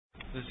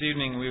This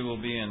evening we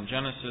will be in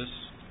Genesis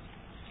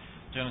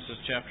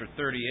chapter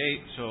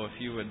 38, so if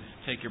you would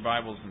take your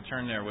Bibles and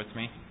turn there with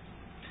me.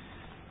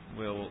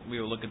 We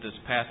will look at this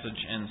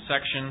passage in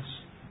sections.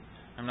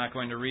 I'm not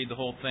going to read the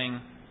whole thing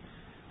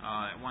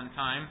at one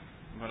time,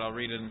 but I'll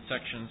read it in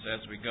sections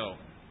as we go.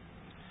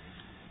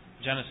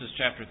 Genesis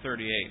chapter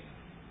 38.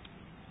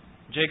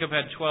 Jacob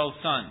had 12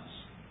 sons.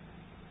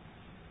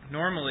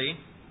 Normally,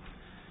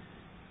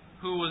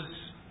 who was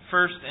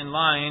first in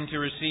line to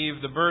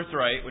receive the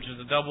birthright, which is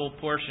a double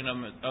portion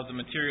of the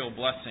material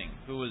blessing?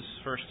 Who was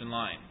first in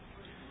line?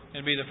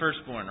 It'd be the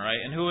firstborn, right?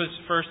 And who was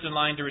first in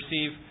line to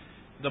receive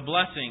the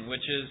blessing,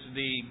 which is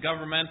the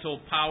governmental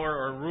power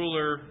or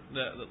ruler,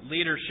 the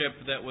leadership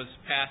that was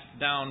passed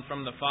down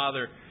from the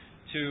father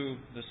to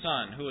the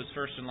son? Who was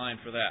first in line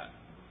for that?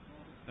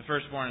 The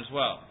firstborn as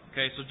well.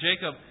 Okay, so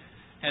Jacob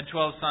had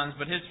 12 sons,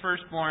 but his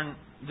firstborn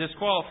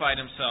disqualified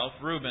himself,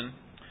 Reuben,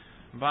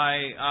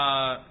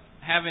 by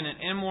having an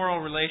immoral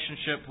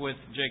relationship with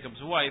Jacob's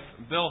wife,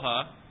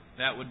 Bilhah.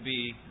 That would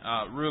be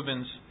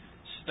Reuben's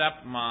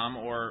stepmom,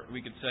 or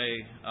we could say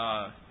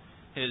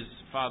his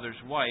father's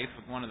wife,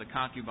 one of the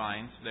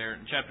concubines, there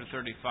in chapter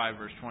 35,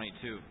 verse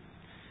 22.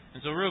 And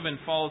so Reuben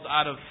falls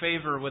out of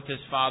favor with his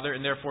father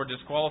and therefore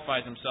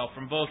disqualifies himself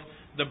from both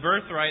the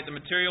birthright, the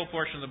material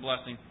portion of the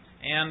blessing,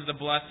 and the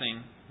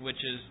blessing, which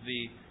is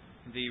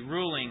the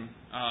ruling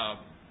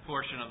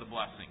portion of the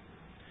blessing.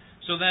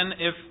 So then,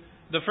 if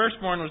the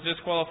firstborn was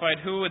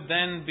disqualified, who would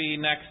then be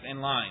next in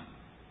line?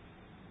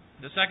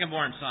 The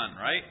secondborn son,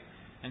 right?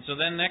 And so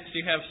then next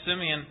you have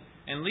Simeon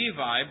and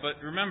Levi, but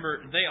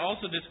remember, they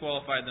also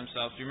disqualified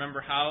themselves. Do you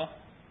remember how?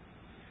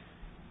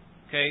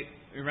 Okay,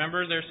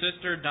 remember their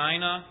sister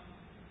Dinah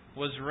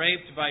was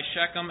raped by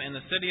Shechem in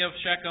the city of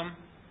Shechem?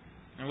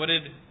 And what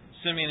did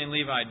Simeon and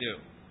Levi do?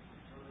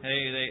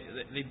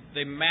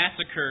 They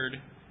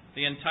massacred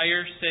the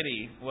entire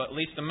city, well, at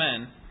least the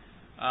men,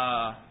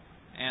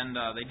 and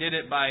they did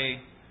it by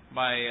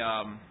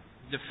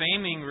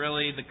defaming,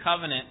 really, the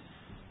covenant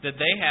that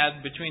they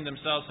had between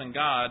themselves and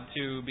God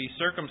to be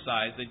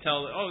circumcised. They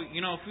tell,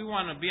 if we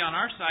want to be on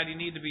our side, you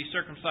need to be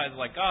circumcised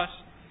like us.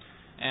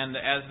 And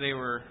as they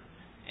were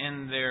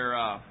in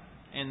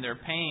their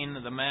pain,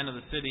 the men of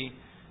the city,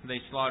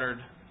 they slaughtered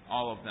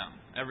all of them,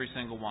 every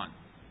single one.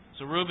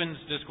 So Reuben's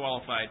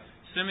disqualified.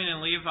 Simeon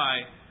and Levi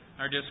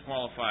are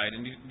disqualified.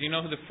 And do you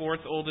know who the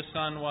fourth oldest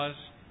son was?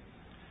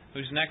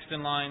 Who's next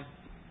in line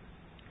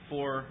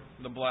for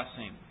the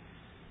blessing?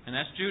 And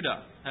that's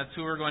Judah. That's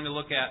who we're going to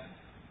look at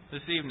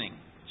this evening.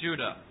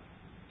 Judah.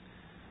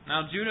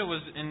 Now, Judah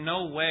was in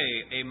no way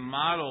a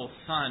model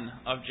son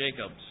of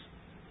Jacob's.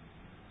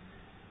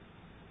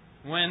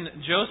 When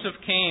Joseph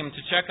came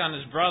to check on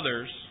his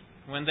brothers,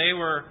 when they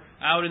were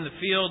out in the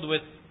field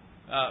with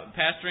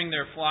pasturing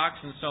their flocks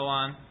and so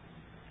on,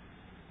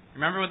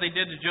 remember what they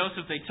did to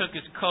Joseph? They took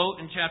his coat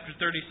in chapter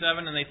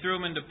 37 and they threw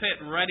him into the pit,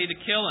 ready to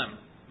kill him.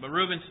 But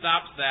Reuben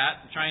stops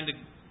that, trying to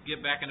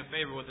get back into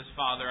favor with his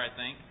father, I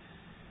think.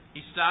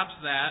 He stops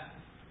that,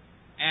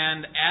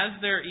 and as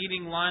they're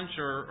eating lunch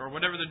or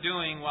whatever they're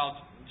doing while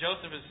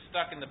Joseph is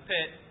stuck in the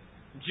pit,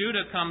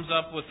 Judah comes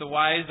up with the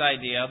wise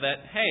idea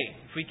that, hey,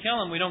 if we kill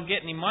him, we don't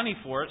get any money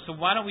for it, so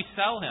why don't we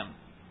sell him?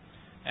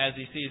 As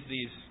he sees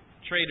these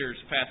traders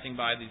passing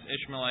by, these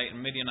Ishmaelite and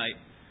Midianite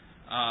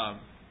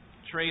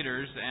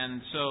traders,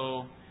 and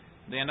so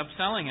they end up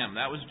selling him.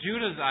 That was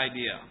Judah's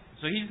idea.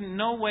 So he's in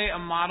no way a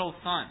model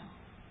son.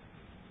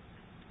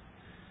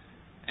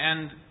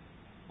 And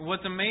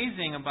what's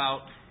amazing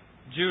about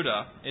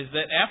Judah is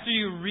that after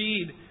you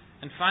read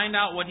and find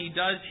out what he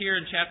does here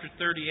in chapter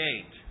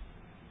 38,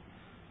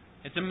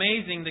 it's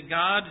amazing that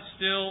God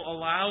still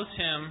allows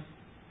him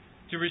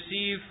to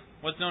receive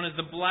what's known as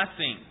the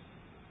blessing.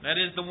 That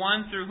is the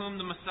one through whom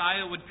the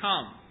Messiah would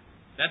come.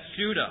 That's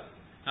Judah.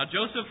 Now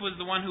Joseph was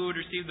the one who would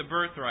receive the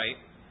birthright,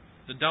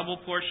 the double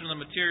portion of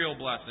the material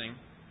blessing.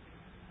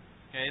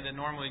 Okay, that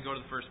normally go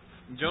to the first.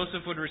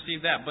 Joseph would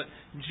receive that. But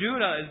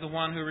Judah is the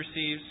one who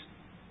receives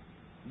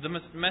the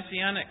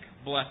messianic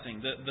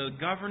blessing, the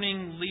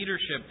governing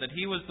leadership, that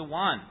he was the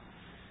one.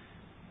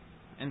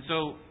 And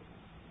so,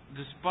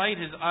 despite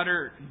his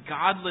utter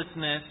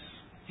godlessness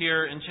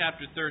here in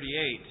chapter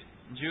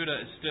 38,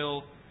 Judah is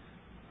still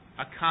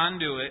a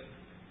conduit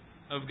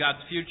of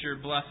God's future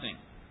blessing.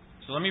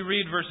 So let me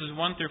read verses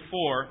 1 through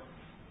 4,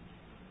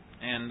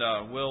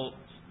 and we'll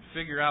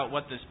figure out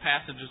what this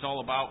passage is all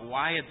about,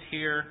 why it's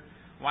here.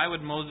 Why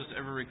would Moses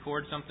ever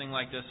record something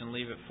like this and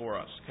leave it for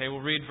us? Okay, we'll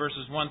read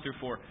verses 1 through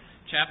 4.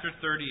 Chapter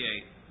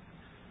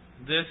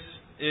 38. This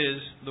is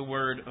the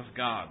word of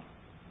God.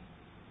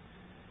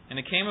 And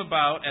it came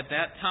about at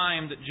that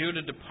time that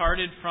Judah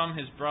departed from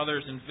his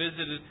brothers and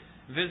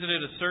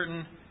visited a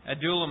certain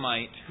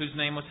Adullamite whose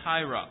name was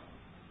Hira.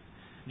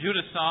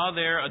 Judah saw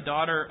there a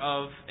daughter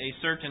of a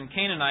certain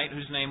Canaanite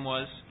whose name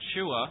was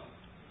Shua,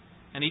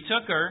 and he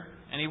took her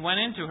and he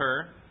went into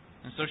her,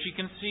 and so she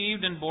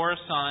conceived and bore a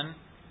son,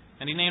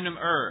 and he named him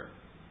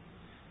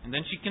And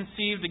then she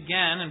conceived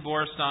again and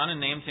bore a son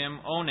and named him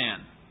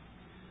Onan.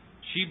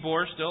 She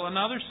bore still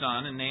another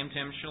son and named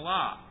him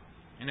Shelah.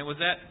 And it was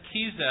at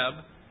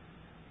Kezeb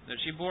that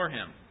she bore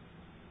him.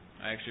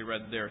 I actually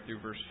read there through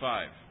verse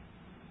 5.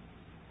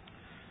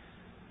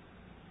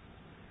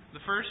 The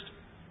first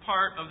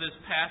part of this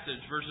passage,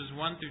 verses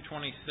 1 through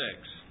 26,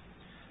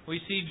 we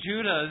see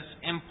Judah's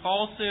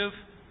impulsive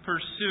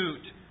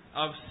pursuit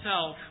of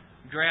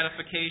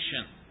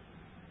self-gratification.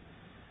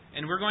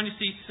 And we're going to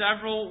see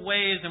several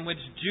ways in which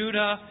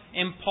Judah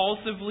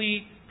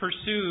impulsively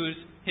pursues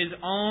his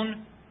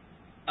own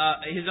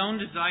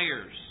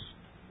desires.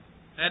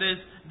 That is,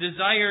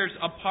 desires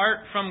apart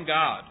from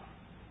God.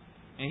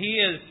 And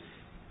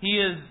he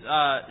is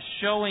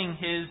showing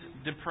his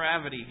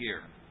depravity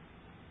here.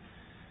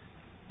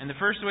 And the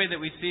first way that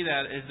we see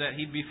that is that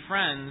he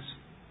befriends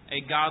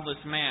a godless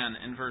man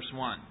in verse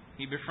 1.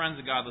 He befriends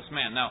a godless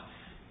man. Now,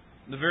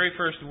 the very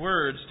first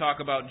words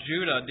talk about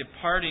Judah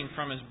departing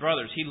from his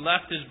brothers. He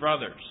left his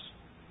brothers.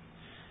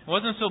 It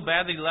wasn't so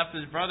bad that he left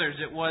his brothers.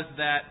 It was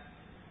that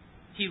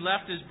he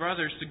left his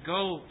brothers to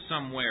go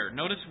somewhere.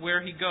 Notice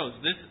where he goes.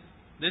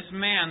 This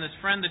man, this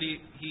friend that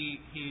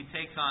he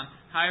takes on,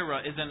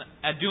 Hira, is an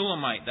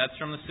Adullamite. That's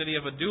from the city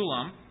of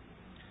Adullam,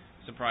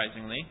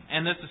 surprisingly.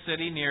 And that's a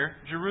city near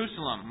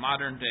Jerusalem,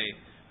 modern-day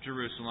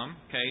Jerusalem.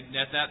 Okay,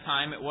 at that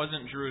time, it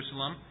wasn't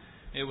Jerusalem.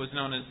 It was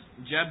known as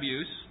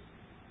Jebus.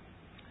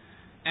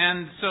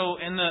 And so,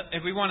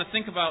 if we want to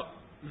think about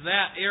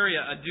that area,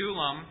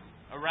 Adullam,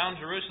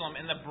 around Jerusalem,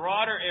 in the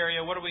broader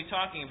area, what are we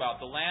talking about?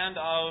 The land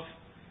of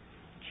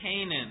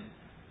Canaan.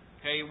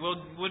 Okay,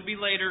 would be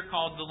later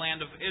called the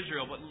land of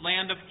Israel, but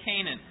land of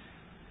Canaan.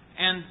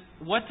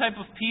 And what type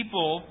of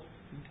people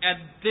at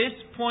this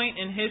point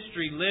in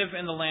history live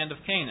in the land of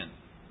Canaan?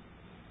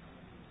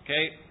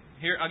 Okay,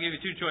 here I'll give you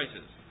two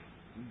choices.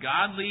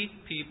 Godly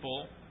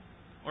people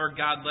or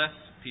godless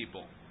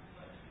people.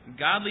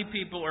 Godly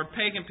people or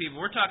pagan people.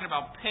 We're talking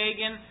about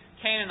pagan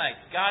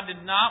Canaanites. God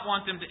did not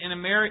want them to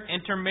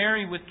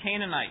intermarry with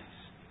Canaanites.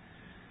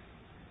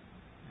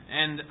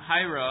 And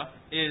Hira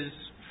is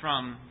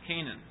from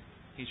Canaan.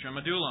 He's from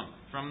Adullam,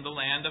 from the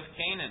land of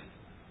Canaan.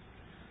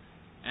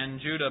 And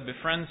Judah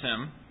befriends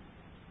him.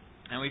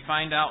 And we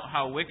find out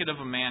how wicked of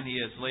a man he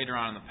is later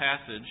on in the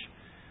passage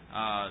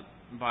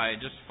by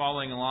just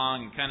following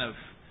along and kind of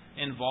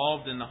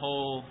involved in the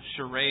whole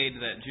charade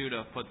that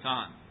Judah puts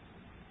on.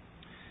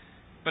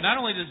 But not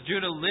only does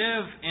Judah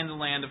live in the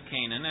land of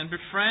Canaan and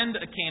befriend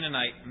a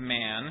Canaanite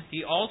man,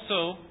 he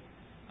also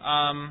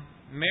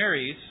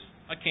marries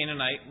a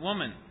Canaanite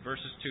woman,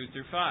 verses 2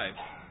 through 5.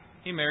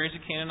 He marries a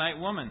Canaanite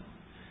woman.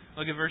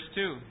 Look at verse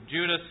 2.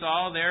 Judah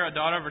saw there a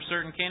daughter of a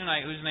certain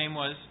Canaanite whose name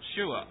was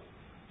Shua.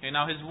 Okay,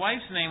 now his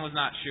wife's name was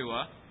not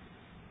Shua.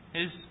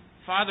 His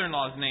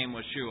father-in-law's name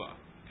was Shua.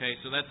 Okay,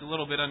 so that's a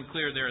little bit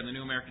unclear there in the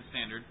New American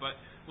Standard. But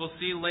we'll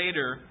see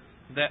later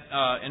that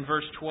in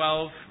verse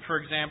 12, for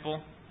example,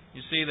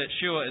 you see that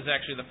Shua is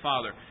actually the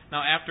father.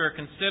 Now, after a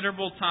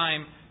considerable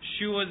time,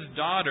 Shua's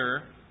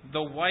daughter,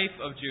 the wife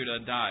of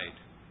Judah, died.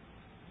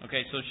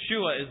 Okay, so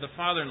Shua is the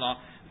father-in-law.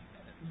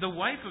 The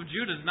wife of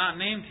Judah is not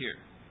named here.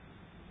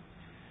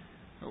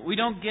 We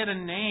don't get a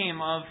name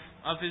of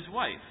his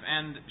wife,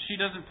 and she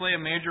doesn't play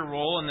a major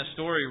role in the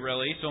story,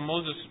 really. So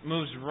Moses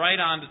moves right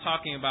on to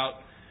talking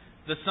about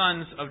the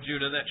sons of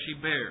Judah that she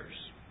bears.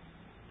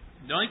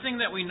 The only thing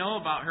that we know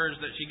about her is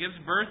that she gives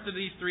birth to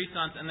these three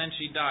sons, and then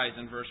she dies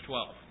in verse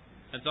 12.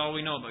 That's all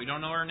we know about. We don't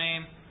know her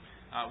name.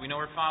 We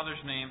know her father's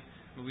name,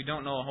 but we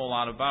don't know a whole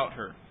lot about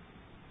her.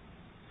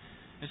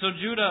 And so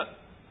Judah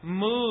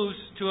moves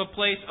to a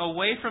place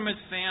away from his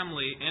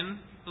family in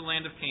the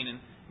land of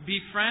Canaan,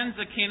 befriends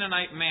a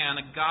Canaanite man,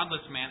 a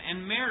godless man,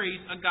 and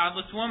marries a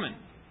godless woman.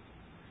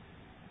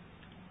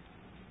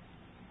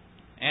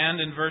 And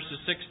in verses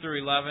 6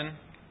 through 11,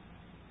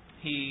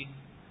 he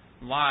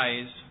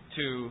lies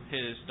to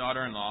his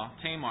daughter-in-law,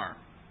 Tamar.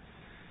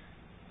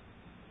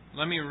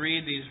 Let me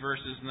read these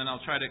verses and then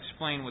I'll try to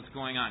explain what's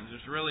going on.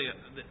 There's really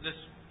this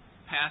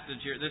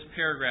passage here, this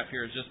paragraph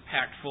here is just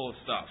packed full of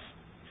stuff.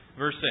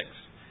 Verse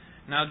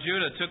 6. Now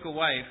Judah took a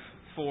wife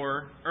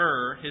for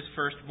his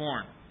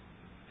firstborn,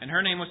 and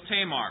her name was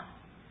Tamar.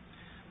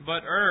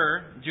 But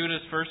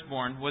Judah's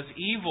firstborn, was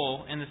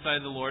evil in the sight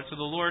of the Lord, so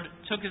the Lord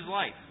took his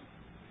life.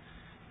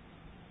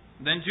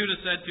 Then Judah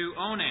said to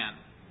Onan,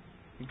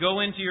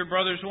 "Go into your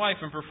brother's wife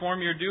and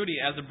perform your duty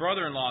as a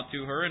brother-in-law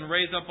to her and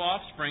raise up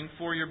offspring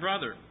for your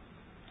brother."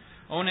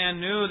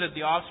 Onan knew that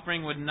the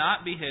offspring would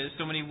not be his,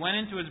 so when he went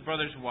into his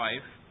brother's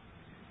wife,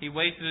 he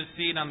wasted his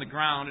seed on the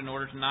ground in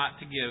order not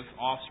to give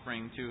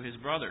offspring to his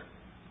brother.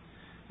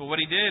 But what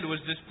he did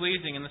was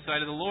displeasing in the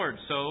sight of the Lord,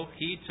 so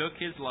he took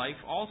his life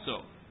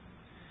also.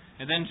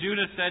 And then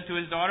Judah said to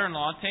his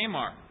daughter-in-law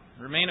Tamar,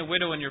 "Remain a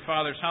widow in your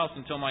father's house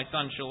until my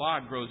son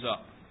Shelah grows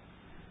up."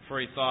 For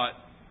he thought,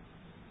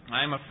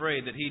 "I am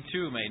afraid that he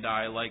too may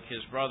die like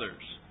his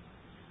brothers."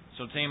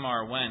 So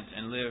Tamar went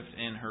and lived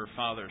in her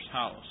father's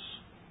house.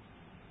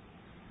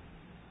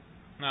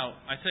 Now,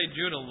 I say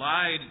Judah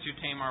lied to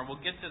Tamar. We'll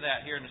get to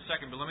that here in a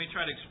second, but let me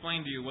try to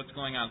explain to you what's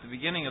going on at the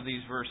beginning of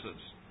these verses.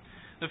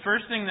 The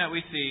first thing that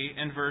we see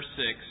in verse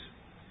 6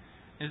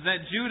 is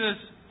that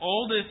Judah's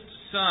oldest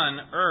son,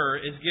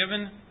 is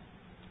given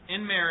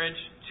in marriage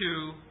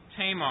to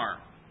Tamar.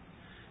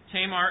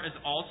 Tamar is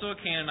also a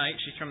Canaanite.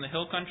 She's from the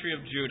hill country of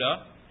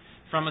Judah,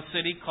 from a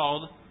city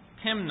called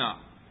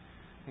Timnah.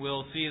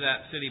 We'll see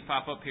that city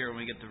pop up here when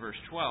we get to verse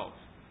 12.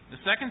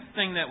 The second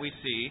thing that we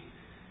see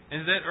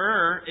is that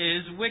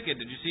is wicked.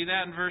 Did you see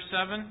that in verse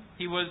 7?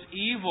 He was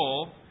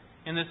evil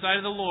in the sight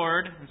of the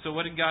Lord, and so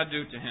what did God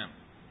do to him?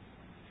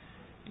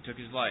 He took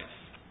his life.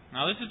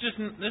 Now this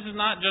is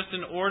not just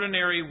an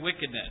ordinary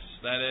wickedness.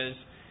 That is,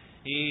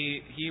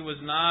 he was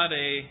not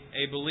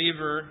a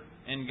believer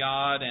in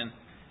God and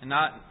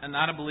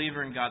not a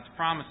believer in God's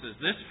promises.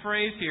 This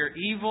phrase here,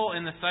 evil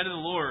in the sight of the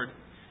Lord,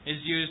 is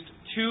used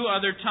 2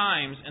 other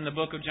times in the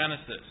book of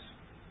Genesis.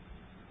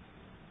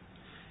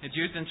 It's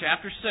used in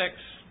chapter 6.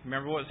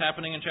 Remember what was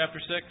happening in chapter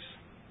 6?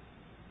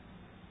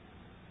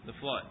 The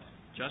flood.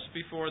 Just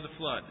before the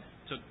flood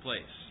took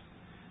place.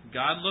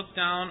 God looked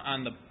down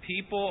on the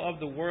people of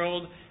the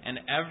world, and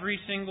every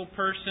single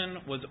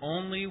person was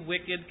only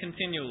wicked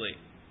continually.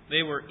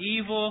 They were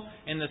evil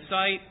in the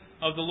sight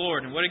of the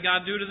Lord. And what did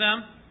God do to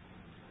them?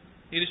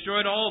 He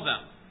destroyed all of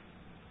them.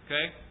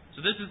 Okay?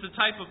 So this is the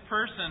type of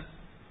person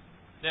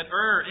that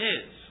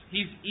is.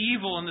 He's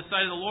evil in the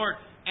sight of the Lord.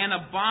 An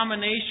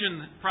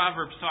abomination,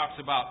 Proverbs talks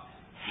about.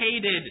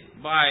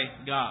 Hated by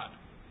God.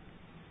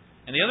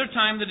 And the other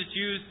time that it's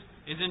used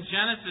is in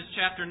Genesis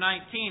chapter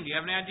 19. Do you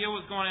have any idea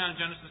what's going on in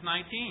Genesis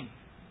 19?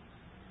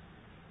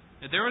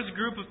 That there was a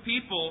group of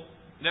people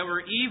that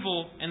were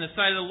evil in the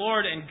sight of the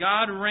Lord, and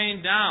God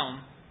rained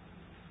down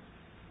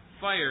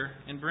fire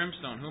and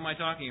brimstone. Who am I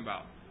talking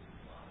about?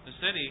 The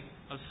city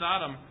of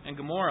Sodom and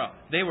Gomorrah.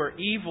 They were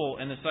evil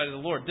in the sight of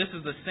the Lord. This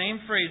is the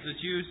same phrase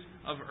that's used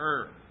of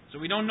So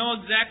we don't know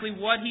exactly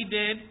what he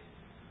did.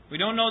 We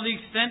don't know the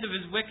extent of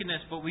his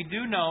wickedness, but we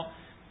do know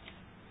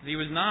that he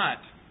was not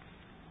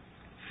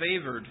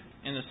favored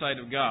in the sight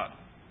of God.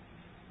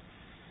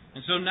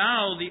 And so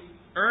now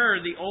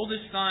the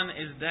oldest son,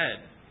 is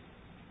dead.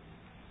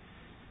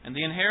 And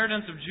the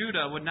inheritance of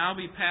Judah would now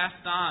be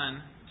passed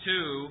on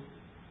to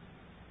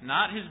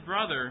not his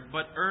brother,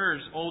 but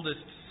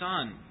oldest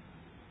son.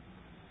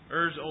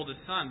 Oldest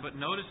son. But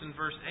notice in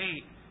verse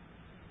 8,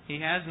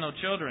 he has no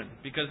children.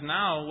 Because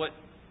now what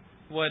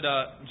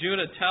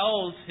Judah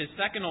tells his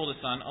second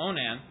oldest son,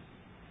 Onan,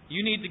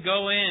 you need to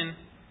go in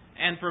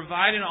and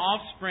provide an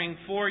offspring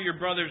for your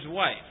brother's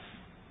wife.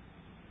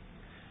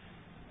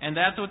 And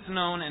that's what's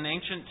known in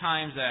ancient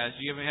times as,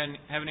 do you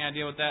have any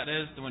idea what that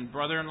is? When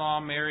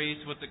brother-in-law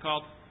marries, what's it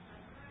called?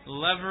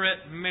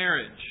 Levirate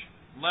marriage.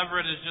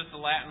 Levirate is just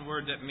a Latin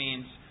word that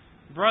means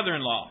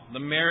brother-in-law, the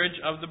marriage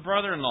of the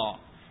brother-in-law.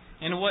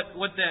 And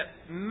what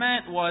that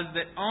meant was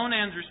that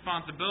Onan's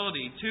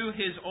responsibility to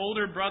his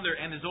older brother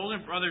and his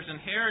older brother's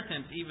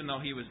inheritance, even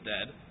though he was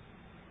dead,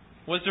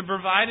 was to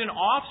provide an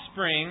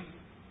offspring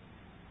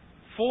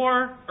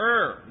for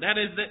That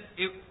is, that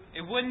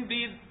it wouldn't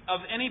be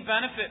of any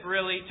benefit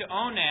really to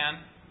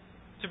Onan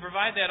to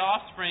provide that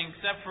offspring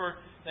except for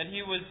that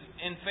he was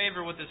in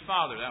favor with his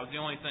father. That was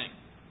the only thing.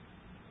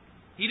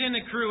 He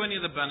didn't accrue any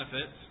of the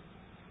benefits.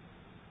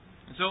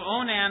 And so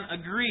Onan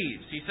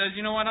agrees. He says,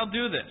 you know what, I'll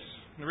do this.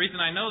 And the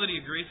reason I know that he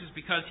agrees is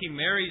because he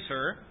marries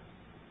her,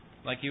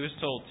 like he was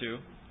told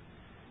to,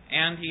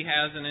 and he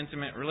has an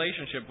intimate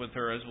relationship with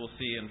her, as we'll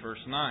see in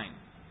verse 9.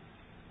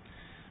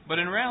 But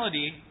in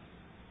reality,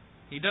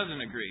 he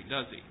doesn't agree,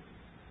 does he?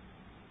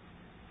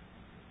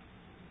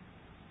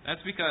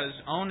 That's because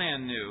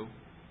Onan knew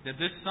that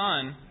this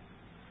son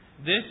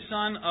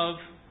of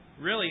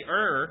really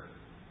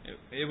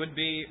it would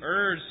be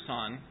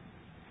son.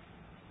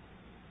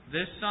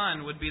 This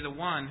son would be the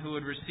one who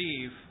would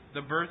receive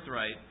the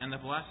birthright and the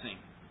blessing.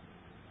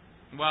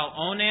 While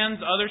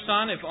Onan's other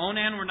son, if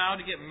Onan were now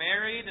to get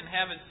married and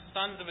have his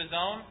sons of his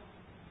own,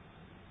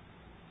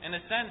 in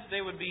a sense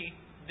they would be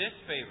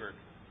disfavored.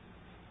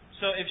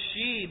 So if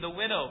she, the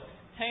widow,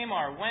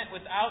 Tamar, went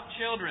without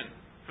children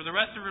for the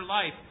rest of her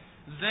life,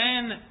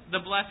 then the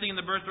blessing and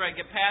the birthright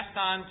get passed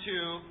on to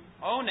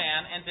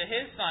Onan and to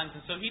his sons.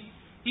 And so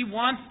he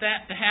wants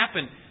that to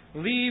happen.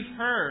 Leave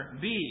her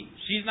be.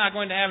 She's not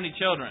going to have any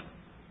children.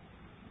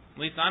 At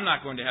least I'm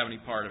not going to have any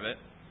part of it.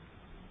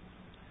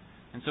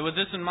 And so with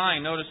this in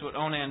mind, notice what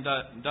Onan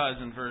does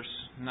in verse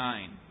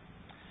 9.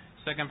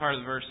 Second part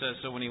of the verse says,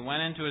 so when he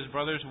went into his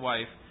brother's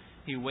wife,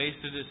 he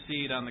wasted his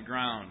seed on the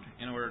ground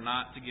in order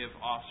not to give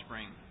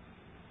offspring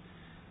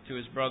to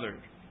his brother.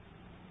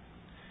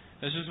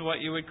 This is what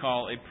you would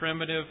call a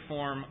primitive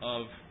form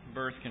of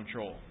birth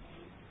control.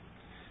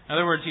 In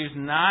other words, he's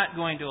not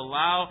going to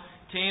allow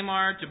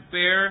Tamar to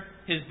bear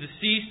his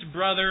deceased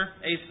brother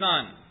a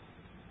son.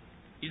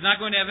 He's not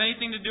going to have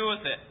anything to do with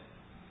it.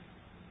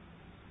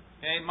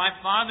 Okay, my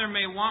father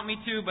may want me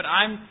to, but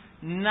I'm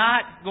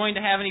not going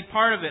to have any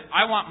part of it.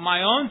 I want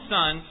my own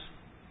sons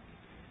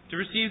to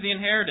receive the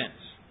inheritance.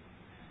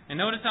 And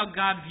notice how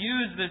God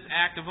views this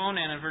act of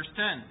Onan in verse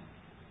 10.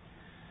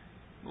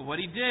 But what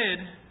he did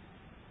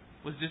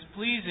was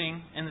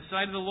displeasing in the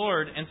sight of the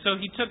Lord, and so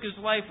he took his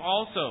life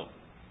also.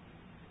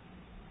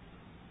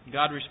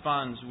 God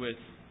responds with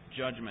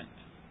judgment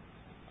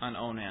on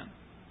Onan.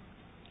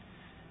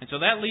 And so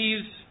that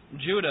leaves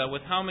Judah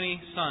with how many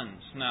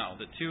sons now?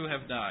 The two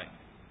have died.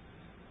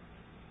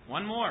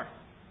 One more.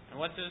 And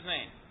what's his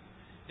name?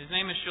 His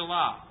name is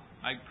Shelah.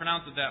 I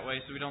pronounce it that way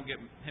so we don't get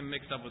him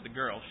mixed up with the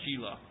girl,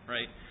 Sheila,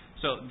 right?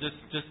 So just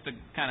to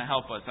kind of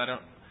help us, I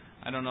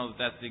don't know that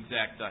that's the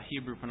exact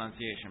Hebrew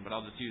pronunciation, but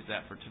I'll just use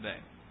that for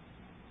today.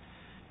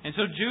 And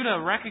so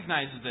Judah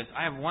recognizes this.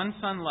 I have one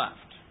son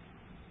left.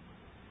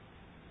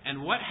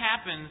 And what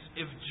happens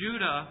if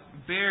Judah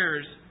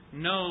bears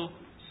no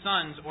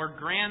sons or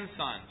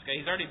grandsons? Okay,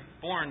 he's already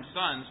born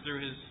sons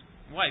through his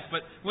wife,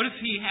 but what if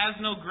he has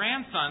no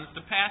grandsons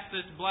to pass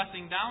this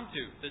blessing down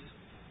to?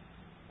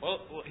 Well,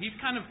 he's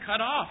kind of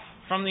cut off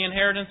from the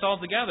inheritance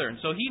altogether.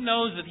 And so he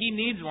knows that he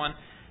needs one.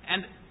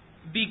 And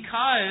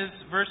because,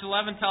 verse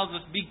 11 tells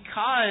us,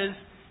 because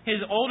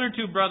his older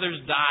two brothers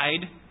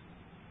died,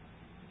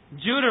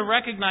 Judah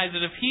recognized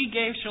that if he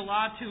gave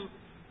Shelah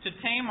to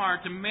Tamar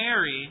to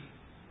marry,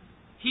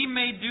 he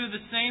may do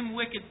the same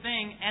wicked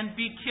thing and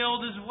be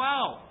killed as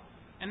well.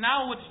 And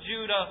now what's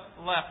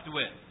Judah left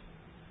with?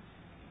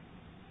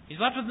 He's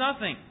left with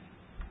nothing.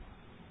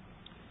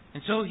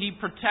 And so he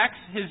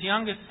protects his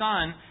youngest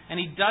son, and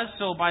he does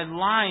so by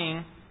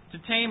lying to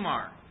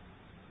Tamar.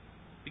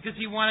 Because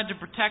he wanted to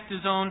protect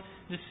his own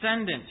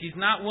descendants. He's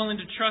not willing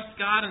to trust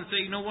God and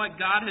say, you know what,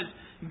 God has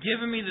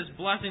given me this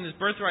blessing, this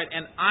birthright,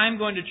 and I'm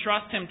going to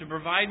trust Him to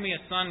provide me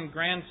a son and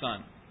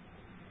grandson.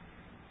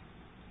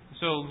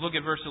 So look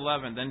at verse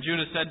 11. Then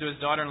Judah said to his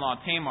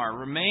daughter-in-law Tamar,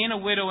 remain a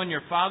widow in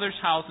your father's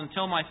house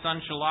until my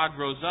son Shelah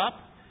grows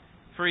up.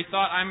 For he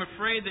thought, I'm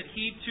afraid that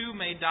he too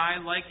may die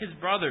like his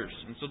brothers.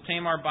 And so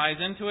Tamar buys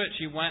into it.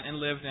 She went and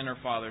lived in her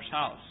father's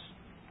house.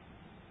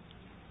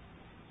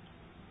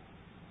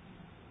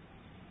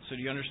 So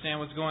do you understand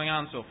what's going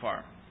on so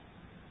far?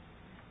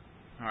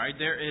 All right,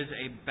 there is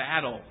a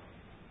battle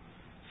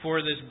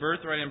for this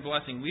birthright and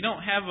blessing. We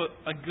don't have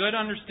a good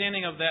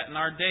understanding of that in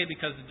our day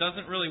because it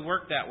doesn't really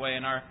work that way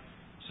in our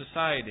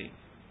society.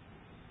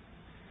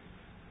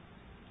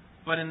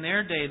 But in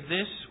their day,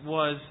 this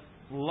was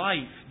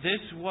life.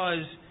 This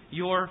was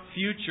your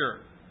future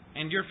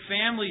and your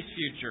family's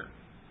future.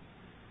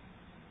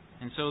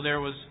 And so there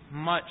was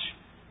much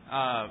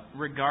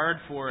regard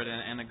for it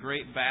and a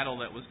great battle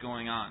that was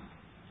going on.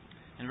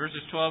 In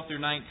verses 12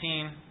 through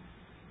 19,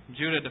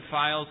 Judah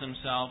defiles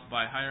himself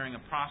by hiring a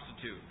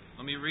prostitute.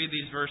 Let me read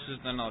these verses,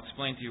 then I'll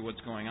explain to you what's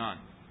going on.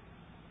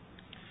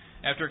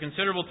 After a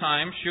considerable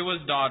time,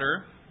 Shua's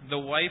daughter, the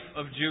wife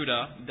of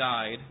Judah,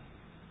 died.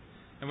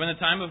 And when the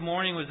time of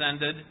mourning was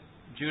ended,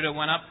 Judah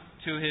went up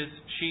to his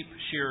sheep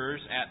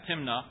shearers at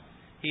Timnah,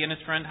 he and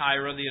his friend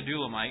Hira the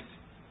Adulamite.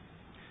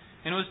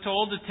 And was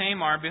told to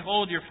Tamar,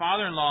 behold, your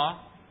father-in-law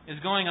is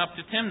going up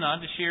to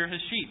Timnah to shear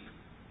his sheep.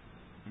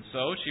 And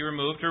so she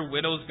removed her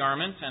widow's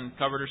garments and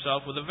covered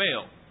herself with a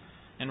veil,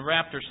 and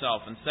wrapped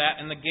herself, and sat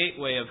in the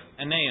gateway of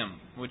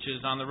Enaim, which is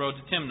on the road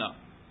to Timnah.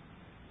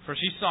 For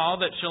she saw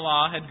that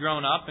Shelah had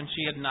grown up, and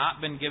she had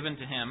not been given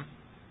to him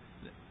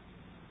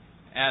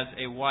as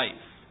a wife.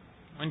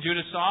 When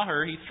Judah saw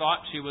her, he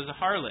thought she was a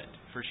harlot,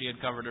 for she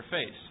had covered her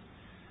face.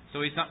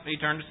 So he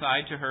turned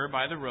aside to her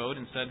by the road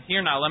and said,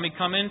 here now, let me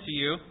come in to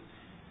you,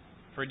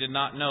 for he did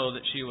not know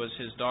that she was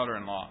his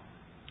daughter-in-law.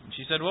 And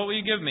she said, what will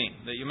you give me,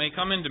 that you may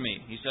come into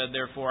me? He said,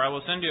 therefore, I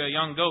will send you a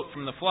young goat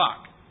from the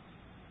flock.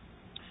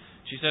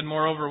 She said,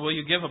 moreover, will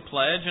you give a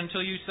pledge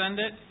until you send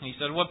it? And he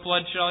said, what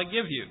pledge shall I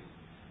give you?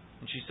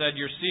 And she said,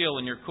 your seal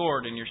and your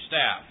cord and your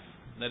staff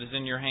that is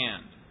in your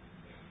hand.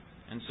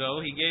 And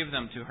so he gave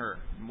them to her,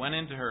 and went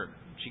into her.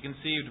 She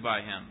conceived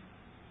by him.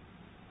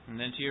 And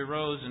then she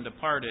arose and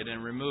departed,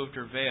 and removed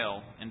her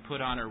veil, and put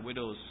on her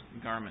widow's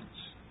garments.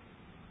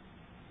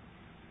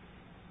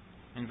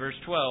 In verse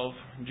 12,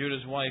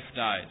 Judah's wife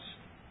dies.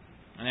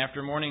 And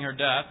after mourning her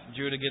death,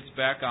 Judah gets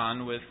back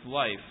on with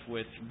life,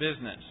 with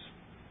business.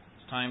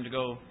 It's time to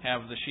go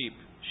have the sheep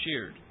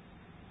sheared.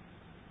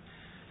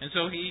 And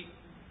so he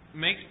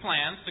makes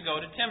plans to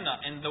go to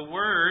Timnah. And the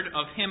word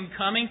of him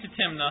coming to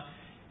Timnah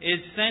is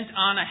sent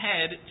on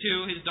ahead to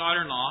his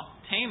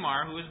daughter-in-law,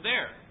 Tamar, who is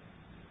there.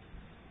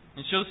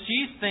 And so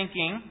she's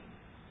thinking,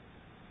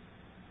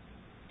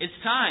 it's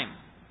time.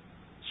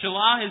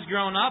 Shelah has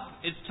grown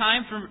up. It's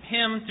time for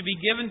him to be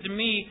given to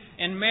me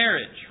in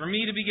marriage, for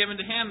me to be given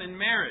to him in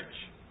marriage.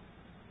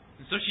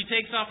 And so she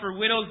takes off her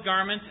widow's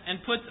garments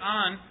and puts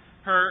on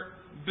her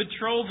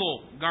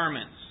betrothal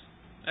garments.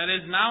 That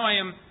is, now I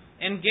am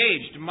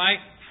engaged.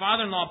 My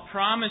father-in-law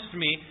promised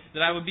me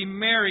that I would be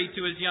married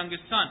to his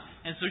youngest son.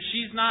 And so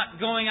she's not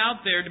going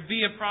out there to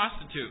be a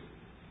prostitute.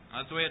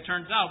 That's the way it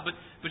turns out.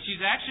 But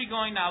she's actually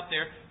going out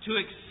there to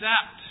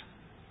accept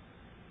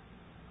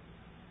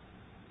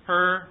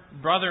her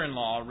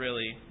brother-in-law,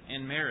 really,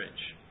 in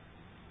marriage.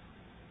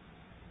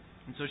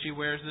 And so she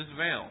wears this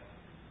veil.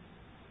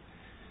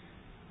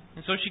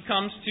 And so she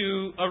comes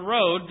to a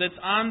road that's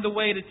on the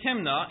way to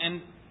Timnah,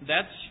 and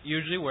that's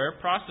usually where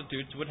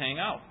prostitutes would hang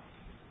out.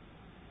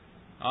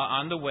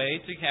 On the way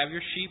to have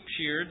your sheep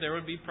sheared, there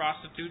would be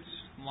prostitutes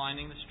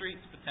lining the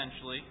streets,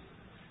 potentially,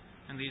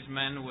 and these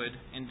men would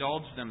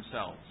indulge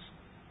themselves.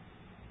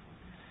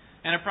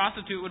 And a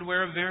prostitute would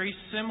wear a very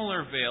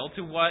similar veil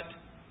to what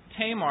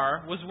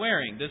Tamar was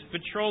wearing, this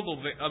betrothal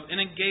veil, an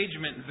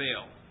engagement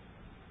veil.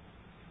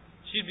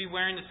 she'd be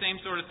wearing the same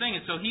sort of thing.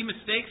 And so he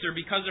mistakes her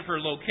because of her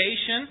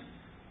location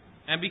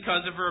and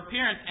because of her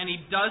appearance. And he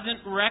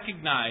doesn't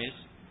recognize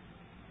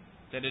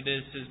that it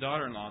is his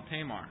daughter-in-law,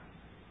 Tamar.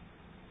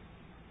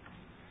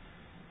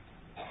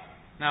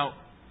 Now,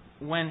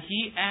 when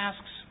he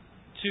asks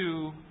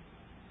to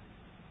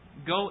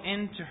go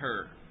into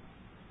her,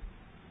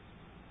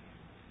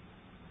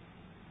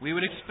 we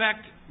would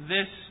expect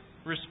this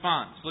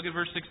response. Look at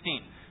verse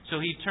 16. So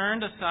he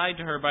turned aside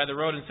to her by the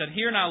road and said,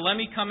 "Here now, let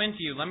me come into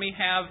you. Let me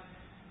have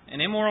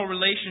an immoral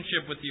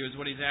relationship with you," is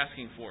what he's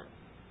asking for.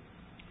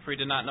 For he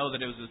did not know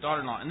that it was his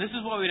daughter-in-law. And this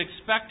is what we'd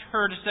expect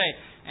her to say.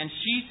 And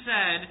she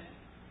said,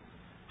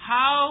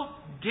 "How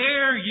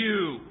dare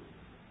you?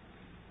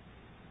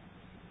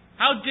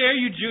 How dare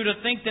you, Judah,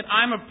 think that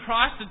I'm a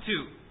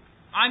prostitute?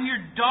 I'm your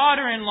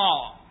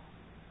daughter-in-law.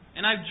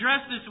 And I've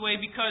dressed this way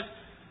because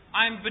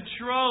I'm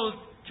betrothed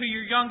to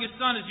your youngest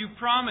son as you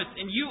promised.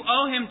 And you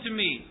owe him to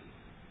me.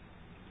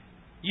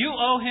 You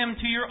owe him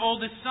to your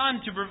oldest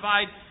son to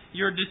provide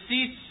your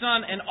deceased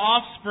son an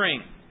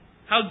offspring.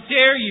 How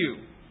dare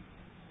you?"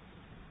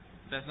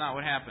 That's not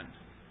what happened.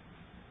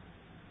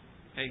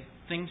 Okay,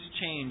 things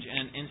change in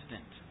an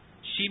instant.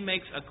 She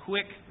makes a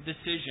quick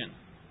decision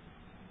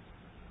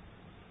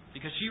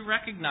because she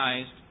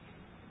recognized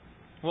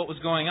what was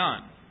going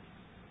on.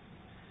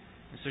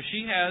 And so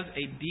she has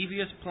a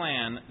devious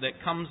plan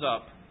that comes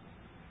up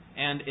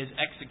and is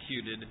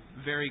executed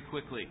very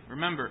quickly.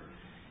 Remember,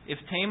 if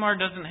Tamar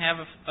doesn't have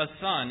a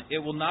son, it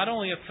will not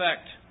only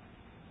affect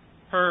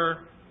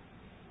her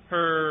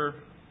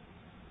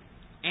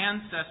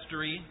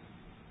ancestry,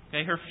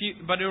 okay,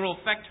 but it will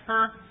affect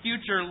her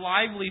future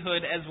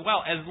livelihood as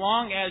well. As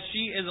long as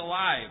she is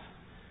alive,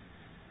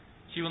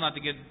 she will not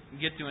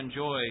get to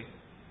enjoy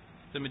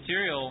the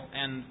material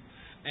and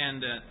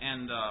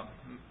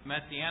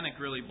messianic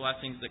really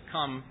blessings that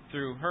come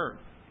through her.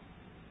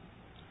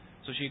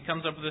 So she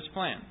comes up with this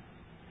plan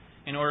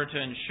in order to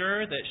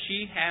ensure that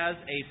she has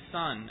a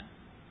son.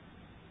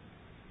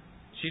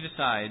 She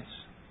decides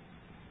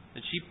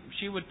that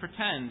she would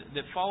pretend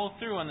that follow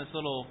through on this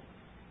little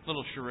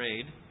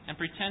charade and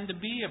pretend to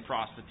be a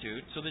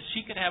prostitute so that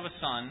she could have a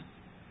son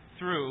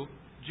through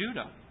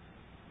Judah.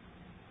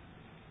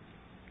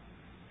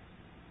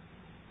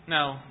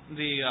 Now,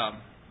 the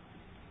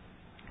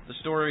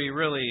story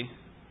really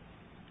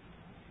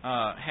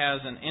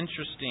has an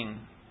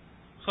interesting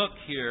hook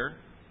here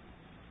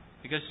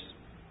because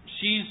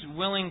she's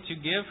willing to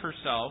give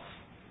herself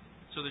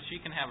so that she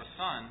can have a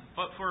son,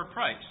 but for a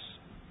price,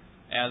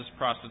 as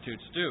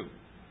prostitutes do.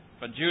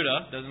 But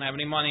Judah doesn't have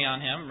any money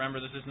on him. Remember,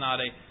 this is not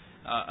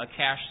a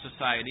cash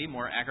society,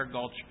 more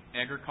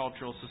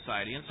agricultural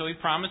society. And so he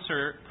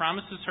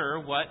promises her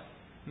what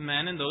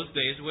men in those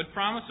days would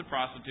promise a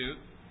prostitute: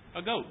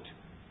 a goat.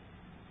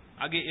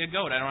 I'll get you a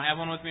goat. I don't have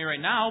one with me right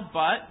now,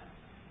 but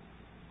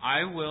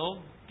I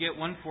will get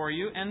one for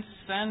you and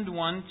send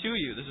one to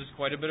you. This is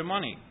quite a bit of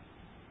money.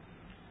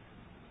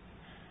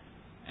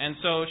 And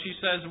so she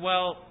says,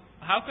 "Well,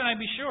 how can I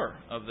be sure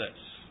of this?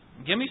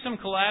 Give me some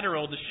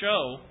collateral to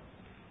show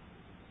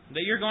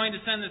that you're going to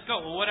send this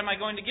goat." "Well, what am I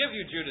going to give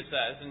you?" Judah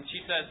says. And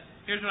she says,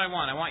 "Here's what I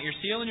want. I want your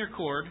seal and your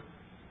cord,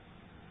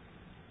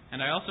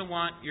 and I also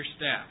want your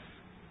staff."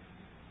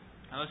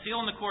 Now, the seal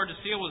and the cord, the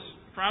seal was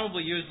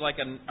probably used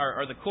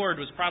or the cord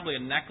was probably a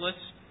necklace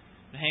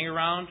to hang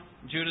around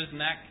Judah's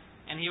neck,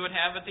 and he would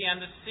have at the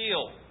end a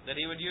seal that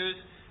he would use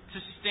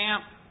to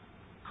stamp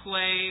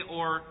clay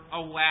or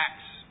a wax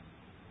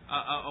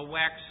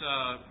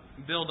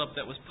buildup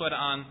that was put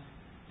on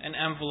an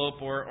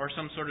envelope or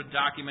some sort of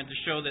document to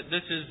show that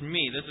this is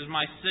me, this is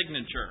my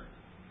signature,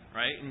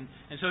 right? And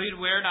so he'd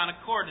wear it on a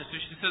cord. And so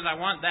she says, "I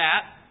want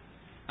that,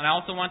 and I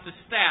also want the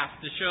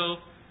staff to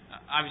show."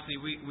 Obviously,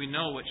 we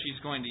know what she's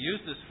going to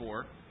use this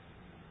for,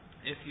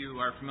 if you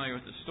are familiar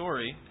with the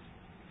story.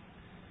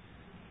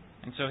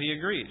 And so he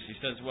agrees. He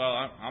says,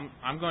 "Well,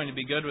 I'm going to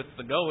be good with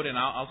the goat, and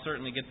I'll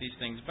certainly get these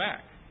things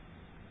back."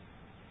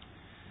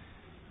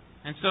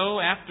 And so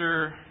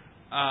after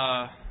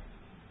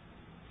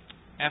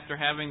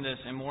having this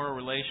immoral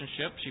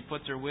relationship, she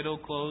puts her widow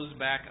clothes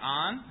back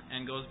on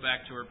and goes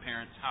back to her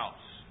parents'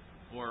 house.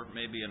 Or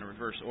maybe in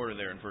reverse order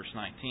there in verse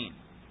 19.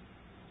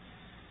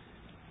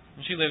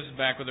 And she lives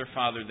back with her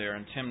father there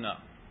in Timnah.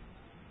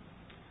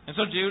 And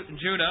so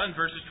Judah, in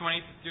verses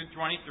 20 through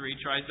 23,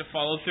 tries to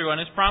follow through on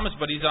his promise,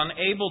 but he's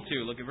unable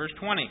to. Look at verse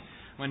 20.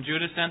 When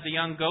Judah sent the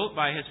young goat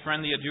by his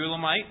friend the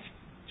Adullamite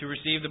to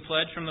receive the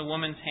pledge from the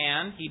woman's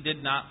hand, he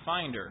did not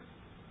find her.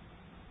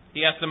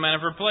 He asked the men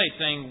of her place,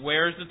 saying,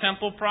 "Where is the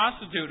temple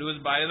prostitute who is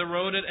by the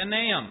road at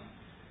Enaim?"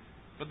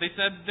 But they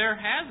said, "There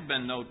has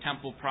been no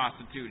temple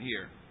prostitute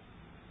here."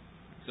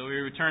 So he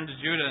returned to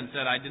Judah and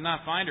said, "I did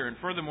not find her." And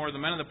furthermore, the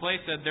men of the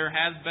place said, "There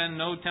has been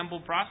no temple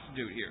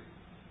prostitute here."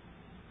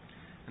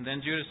 And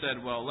then Judah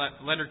said, "Well,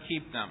 let her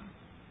keep them.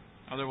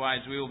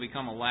 Otherwise we will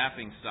become a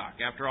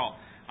laughingstock. After all,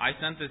 I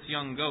sent this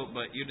young goat,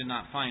 but you did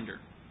not find her."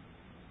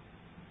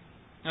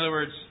 In other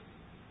words,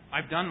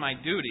 I've done my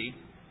duty,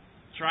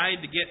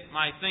 tried to get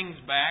my things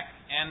back,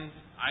 and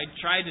I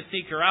tried to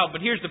seek her out.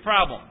 But here's the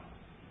problem.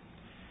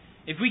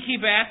 If we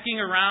keep asking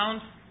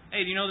around,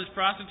 hey, do you know this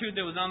prostitute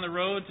that was on the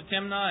road to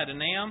Timnah at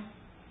Enaim?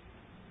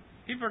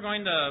 People are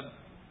going to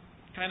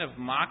kind of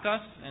mock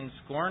us and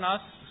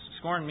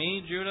scorn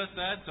me, Judah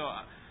said. So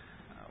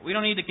we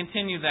don't need to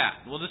continue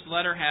that. We'll just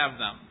let her have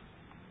them.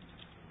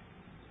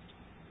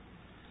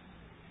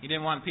 He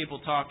didn't want people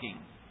talking.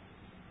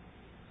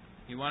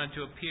 He wanted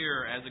to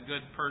appear as a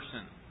good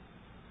person.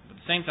 But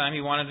at the same time,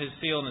 he wanted his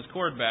seal and his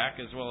cord back,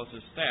 as well as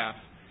his staff.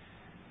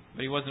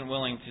 But he wasn't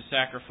willing to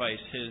sacrifice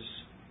his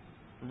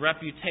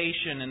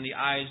reputation in the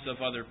eyes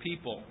of other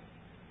people.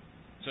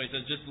 So he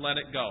says, just let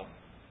it go.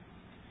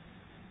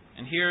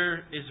 And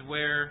here is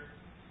where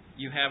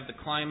you have the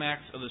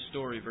climax of the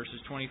story,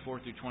 verses 24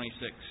 through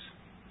 26.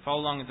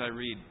 Follow along as I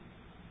read.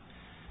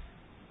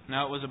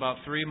 Now it was about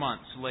 3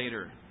 months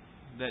later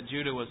that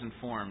Judah was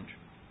informed,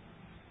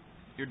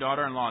 your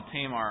daughter-in-law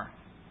Tamar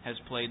has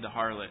played the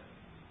harlot.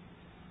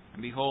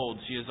 And behold,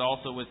 she is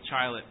also with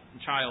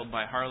child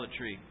by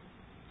harlotry.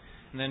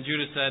 And then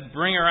Judah said,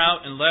 bring her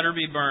out and let her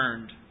be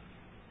burned.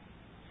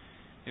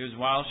 It was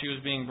while she was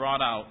being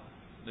brought out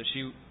that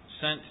she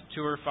sent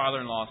to her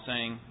father-in-law,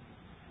 saying,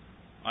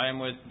 I am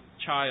with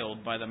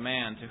child by the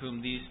man to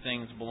whom these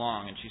things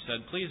belong. And she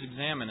said, please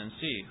examine and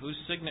see, whose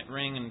signet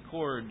ring and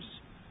cords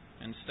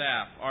and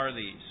staff are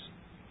these?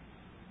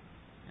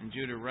 And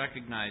Judah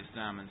recognized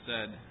them and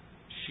said,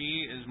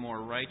 she is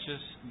more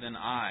righteous than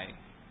I,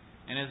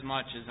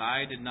 inasmuch as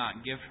I did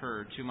not give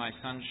her to my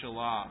son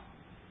Shelah,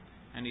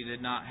 and he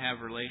did not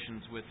have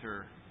relations with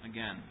her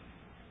again.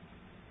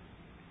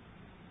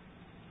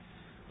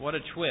 What a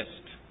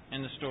twist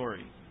in the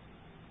story.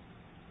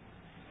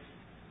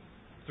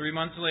 3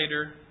 months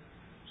later,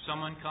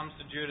 someone comes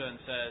to Judah and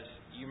says,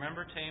 you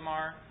remember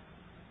Tamar,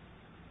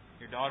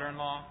 your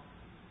daughter-in-law?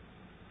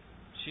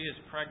 She is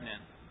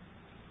pregnant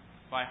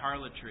by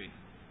harlotry.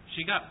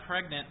 She got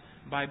pregnant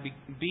by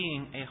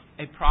being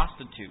a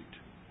prostitute.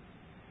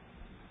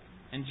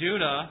 And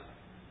Judah,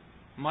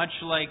 much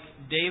like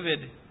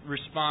David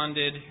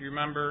responded, you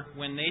remember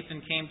when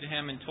Nathan came to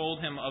him and told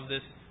him of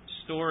this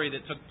story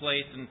that took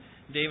place, and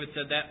David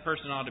said that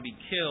person ought to be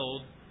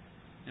killed.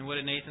 And what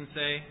did Nathan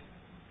say?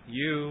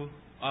 You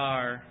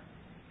are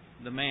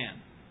the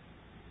man.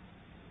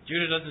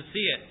 Judah doesn't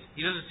see it.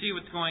 He doesn't see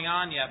what's going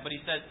on yet, but he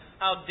says,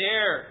 how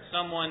dare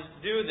someone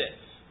do this?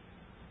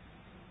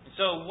 And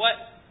so what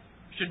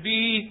should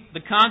be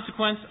the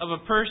consequence of a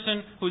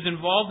person who's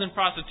involved in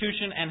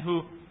prostitution and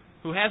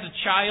who has a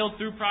child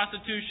through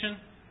prostitution?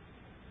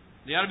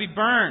 They ought to be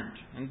burned.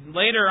 And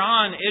later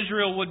on,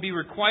 Israel would be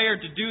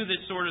required to do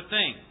this sort of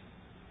thing.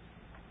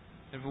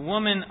 If a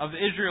woman of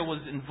Israel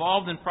was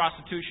involved in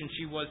prostitution,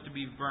 she was to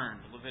be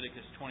burned.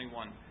 Leviticus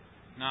 21:9.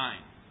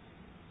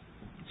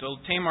 So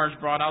Tamar is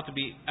brought out to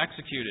be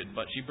executed,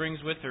 but she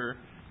brings with her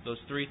those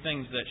 3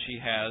 things that she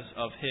has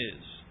of his: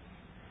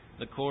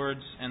 the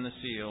cords and the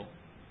seal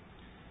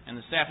and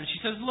the staff. And she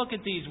says, look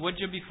at these, would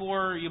you,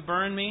 before you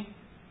burn me?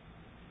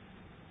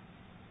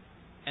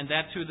 And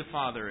that's who the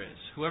father is.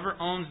 Whoever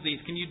owns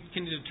these. Can you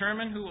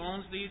determine who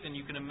owns these? And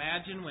you can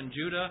imagine when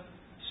Judah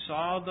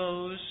saw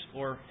those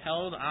or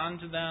held on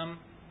to them,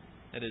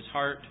 that his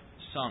heart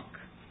sunk.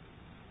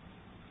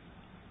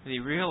 That he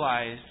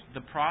realized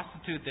the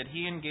prostitute that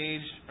he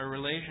engaged a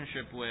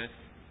relationship with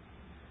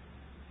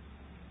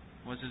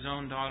was his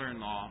own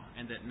daughter-in-law,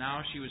 and that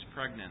now she was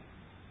pregnant.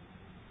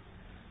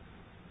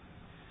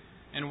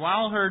 And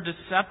while her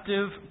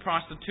deceptive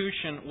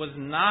prostitution was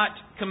not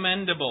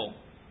commendable,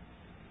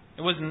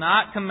 it was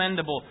not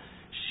commendable.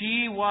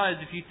 She was,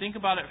 if you think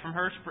about it from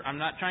her, I'm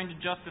not trying to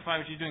justify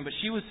what she's doing, but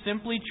she was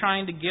simply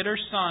trying to get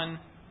herself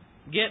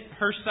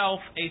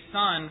a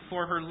son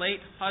for her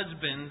late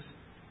husband,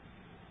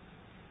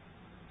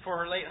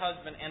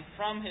 and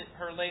from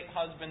her late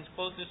husband's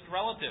closest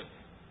relative.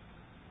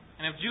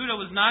 And if Judah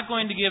was not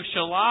going to give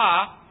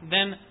Shelah,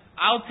 then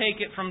I'll take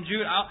it from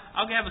Judah.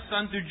 I'll have a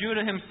son through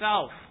Judah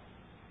himself.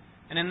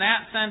 And in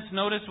that sense,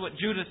 notice what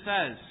Judah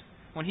says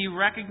when he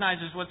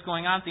recognizes what's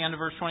going on at the end of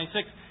verse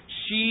 26.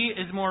 She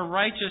is more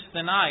righteous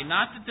than I.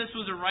 Not that this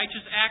was a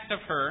righteous act of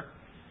her,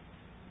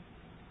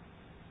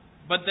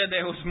 but that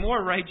it was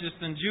more righteous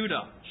than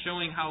Judah,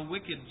 showing how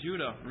wicked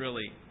Judah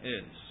really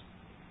is.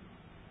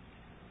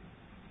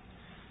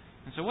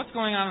 And so what's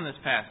going on in this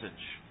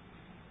passage?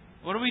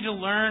 What are we to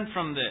learn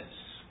from this?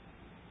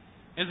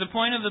 Is the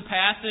point of the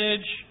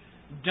passage,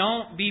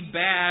 don't be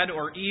bad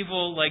or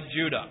evil like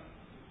Judah?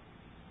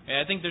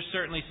 I think there's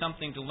certainly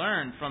something to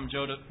learn from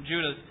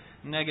Judah's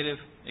negative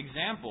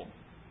example.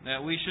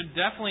 That we should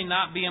definitely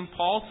not be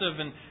impulsive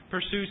and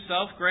pursue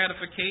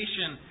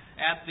self-gratification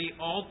at the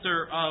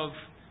altar of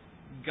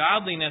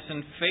godliness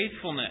and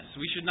faithfulness.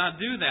 We should not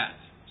do that.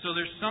 So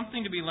there's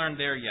something to be learned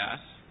there, yes.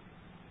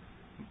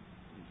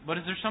 But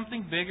is there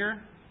something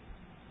bigger?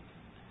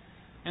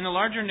 In the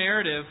larger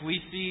narrative,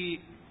 we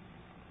see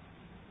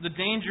the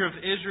danger of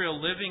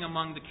Israel living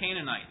among the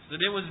Canaanites.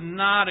 That it was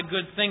not a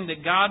good thing,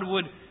 that God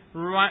would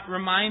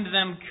remind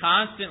them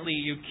constantly,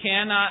 you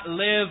cannot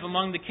live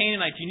among the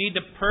Canaanites. You need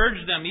to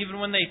purge them. Even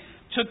when they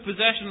took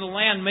possession of the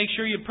land, make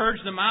sure you purge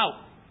them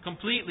out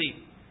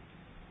completely.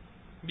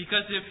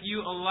 Because if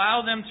you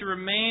allow them to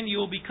remain, you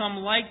will become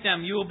like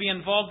them. You will be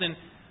involved in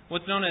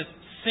what's known as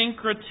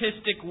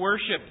syncretistic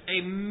worship,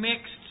 a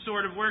mixed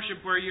sort of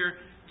worship where you're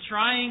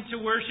trying to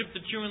worship the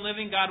true and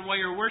living God while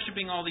you're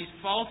worshiping all these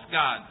false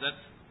gods. That's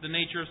the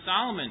nature of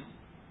Solomon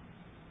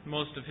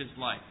most of his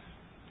life.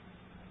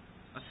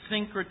 A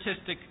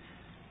syncretistic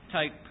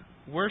type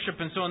worship.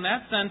 And so in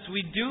that sense,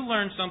 we do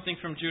learn something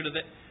from Judah,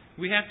 that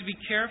we have to be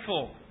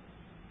careful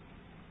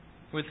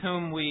with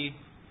whom we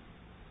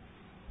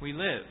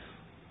live.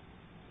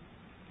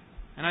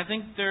 And I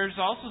think there's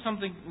also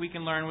something we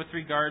can learn with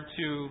regard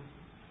to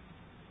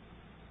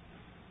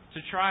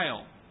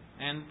trial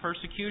and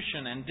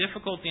persecution and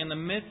difficulty in the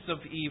midst of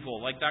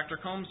evil, like Dr.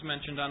 Combs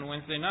mentioned on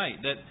Wednesday night,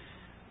 that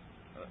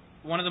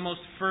one of the most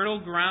fertile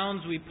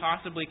grounds we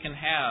possibly can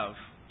have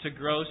to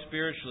grow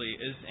spiritually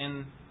is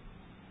in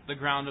the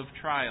ground of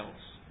trials,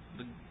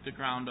 the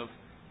ground of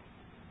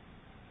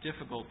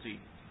difficulty.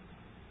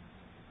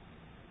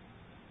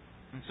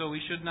 And so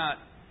we should not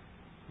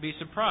be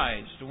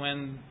surprised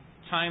when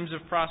times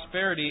of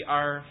prosperity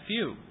are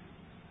few,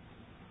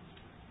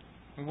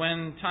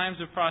 when times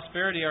of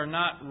prosperity are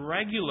not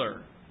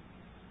regular.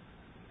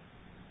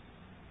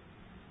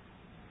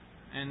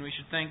 And we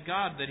should thank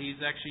God that He's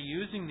actually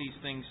using these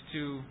things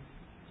to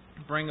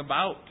bring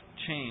about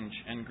change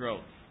and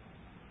growth.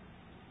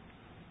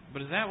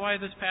 But is that why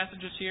this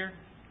passage is here?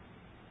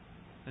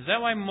 Is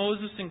that why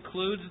Moses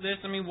includes this?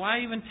 I mean,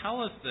 why even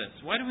tell us this?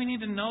 Why do we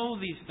need to know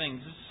these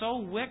things? It's so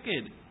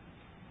wicked.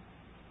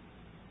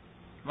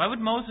 Why would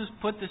Moses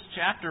put this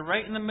chapter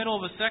right in the middle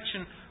of a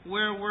section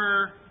where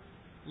we're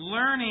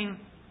learning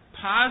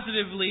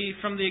positively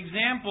from the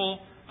example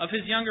of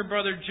his younger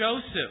brother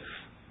Joseph?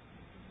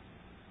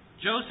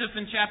 Joseph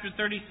in chapter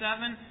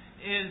 37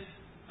 is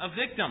a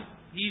victim.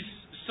 He's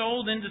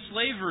sold into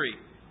slavery,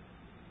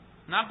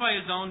 not by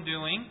his own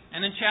doing.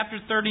 And in chapter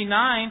 39,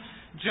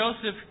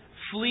 Joseph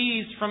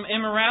flees from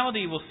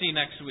immorality, we'll see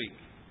next week.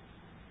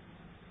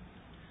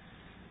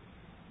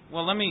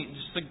 Well, let me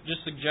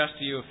just suggest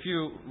to you a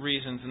few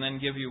reasons and then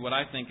give you what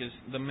I think is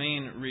the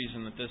main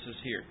reason that this is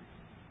here.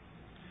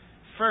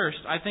 First,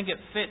 I think it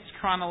fits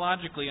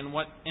chronologically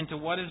into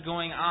what is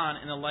going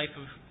on in the life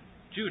of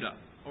Judah,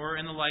 or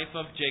in the life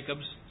of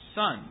Jacob's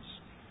sons.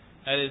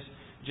 That is,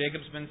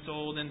 Jacob's been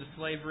sold into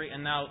slavery,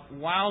 and now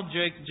while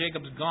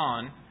Jacob's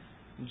gone,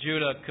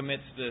 Judah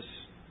commits this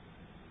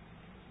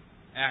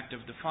act of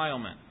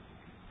defilement.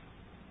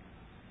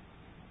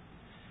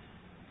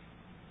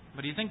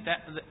 But do you think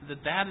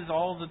that is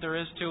all that there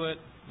is to it?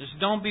 Just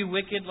don't be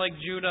wicked like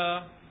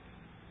Judah.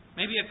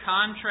 Maybe a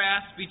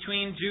contrast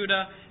between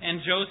Judah and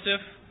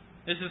Joseph.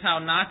 This is how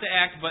not to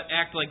act, but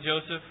act like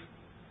Joseph.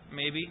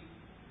 Maybe.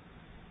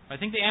 I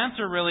think the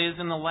answer really is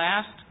in the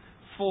last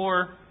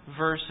 4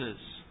 verses.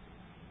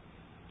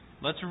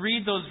 Let's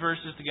read those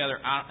verses together,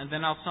 and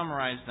then I'll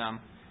summarize them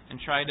and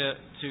try to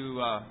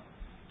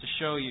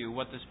show you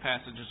what this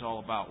passage is all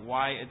about,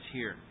 why it's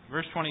here.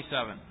 Verse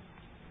 27.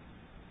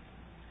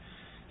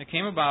 It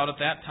came about at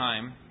that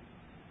time,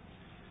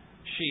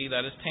 she,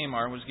 that is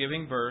Tamar, was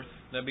giving birth,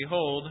 that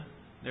behold,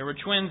 there were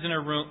twins in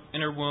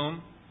her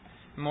womb.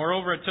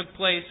 Moreover, it took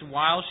place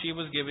while she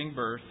was giving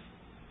birth.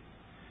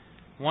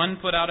 One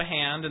put out a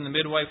hand, and the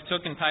midwife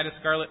took and tied a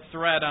scarlet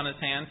thread on his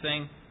hand,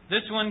 saying,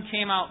 "This one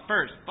came out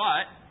first."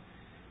 But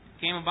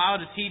it came about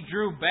as he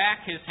drew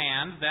back his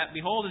hand, that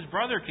behold, his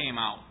brother came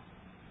out.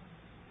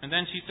 And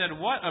then she said,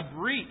 "What a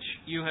breach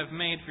you have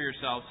made for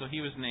yourself." So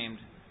he was named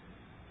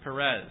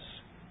Perez.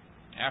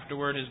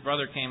 Afterward, his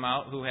brother came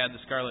out, who had the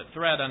scarlet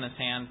thread on his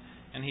hand,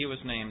 and he was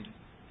named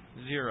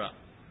Zerah.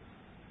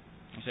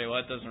 You say,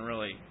 well, that doesn't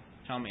really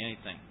tell me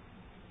anything.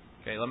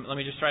 Okay, let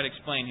me just try to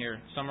explain here,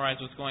 summarize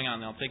what's going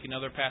on. Then I'll take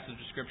another passage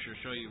of Scripture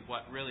to show you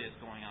what really is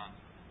going on.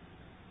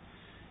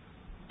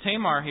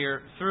 Tamar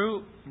here,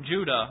 through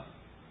Judah,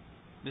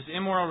 this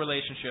immoral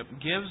relationship,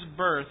 gives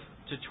birth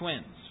to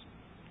twins.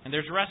 And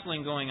there's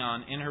wrestling going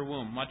on in her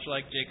womb, much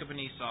like Jacob and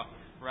Esau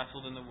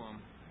wrestled in the womb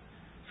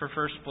for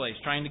first place,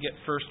 trying to get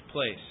first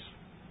place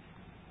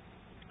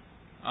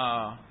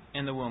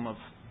in the womb of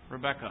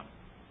Rebekah.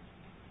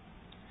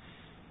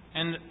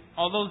 And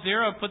although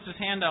Zerah puts his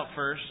hand out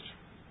first,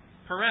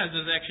 Perez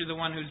is actually the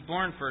one who's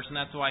born first, and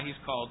that's why he's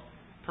called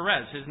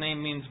Perez. His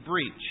name means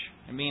breach.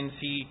 It means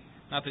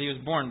not that he was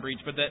born breach,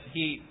 but that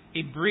he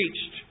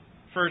breached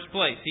first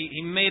place.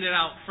 He made it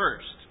out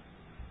first.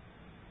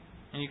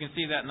 And you can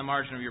see that in the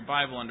margin of your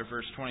Bible under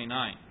verse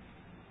 29.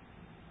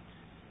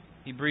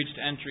 He breached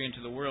entry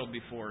into the world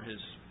before his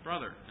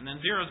brother. And then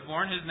Zerah is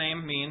born. His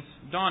name means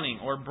dawning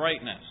or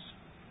brightness.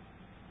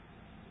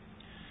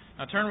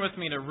 Now turn with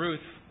me to Ruth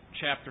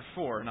chapter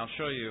 4, and I'll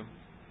show you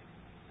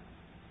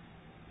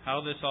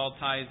how this all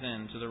ties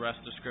in to the rest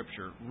of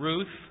Scripture.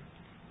 Ruth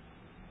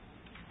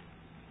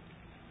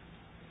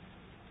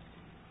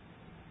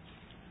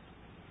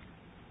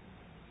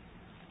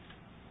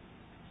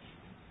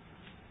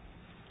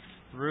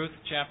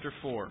chapter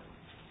 4.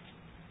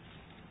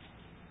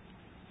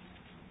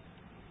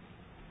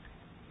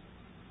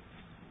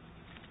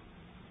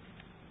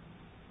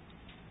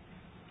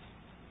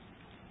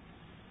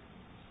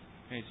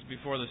 Okay,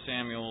 before the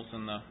Samuels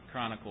and the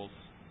Chronicles,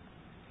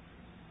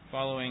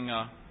 following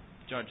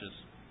Judges.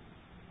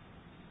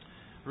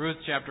 Ruth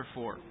chapter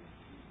 4.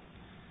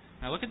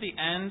 Now look at the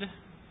end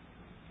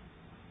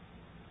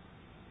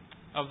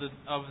of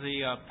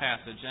the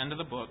passage, end of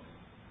the book.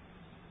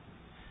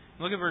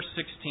 Look at verse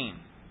 16.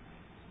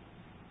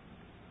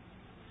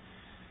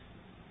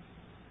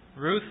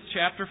 Ruth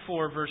chapter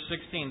 4, verse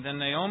 16. Then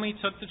Naomi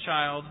took the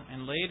child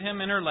and laid him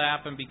in her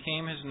lap and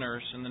became his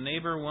nurse. And the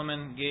neighbor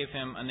woman gave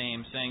him a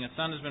name, saying, "A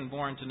son has been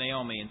born to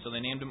Naomi." And so they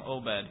named him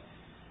Obed.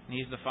 And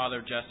he's the father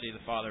of Jesse, the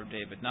father of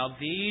David. Now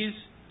these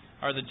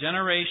are the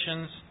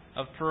generations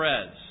of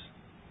Perez.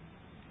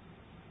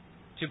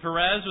 To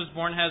Perez was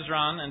born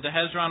Hezron, and to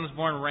Hezron was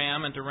born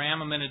Ram, and to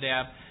Ram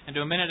Amminadab, and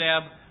to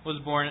Amminadab was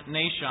born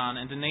Nahshon,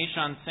 and to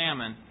Nahshon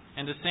Salmon,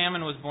 and to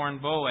Salmon was born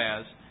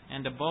Boaz,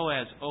 and to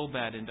Boaz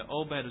Obed, and to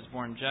Obed was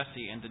born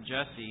Jesse, and to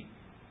Jesse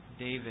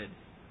David.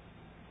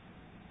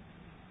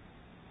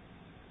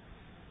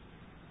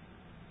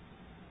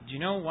 Do you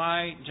know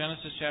why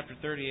Genesis chapter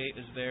 38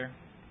 is there?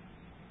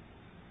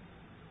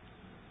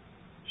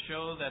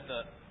 Show that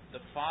the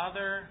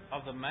father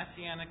of the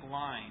Messianic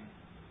line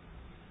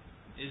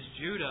is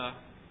Judah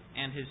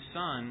and his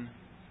son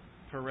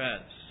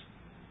Perez.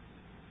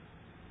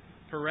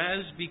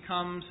 Perez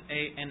becomes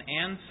an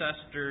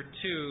ancestor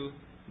to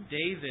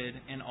David,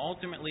 and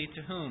ultimately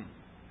to whom?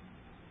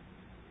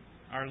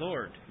 Our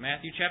Lord.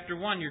 Matthew chapter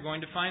 1, you're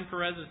going to find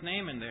Perez's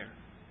name in there.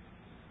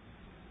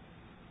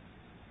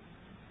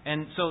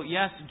 And so,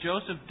 yes,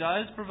 Joseph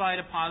does provide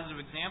a positive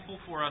example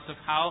for us of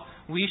how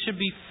we should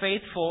be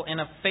faithful in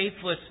a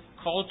faithless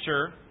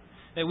culture,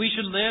 that we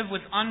should live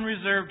with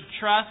unreserved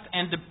trust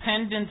and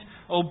dependent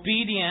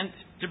obedience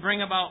to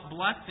bring about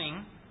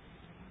blessing.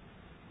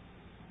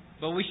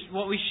 But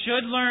what we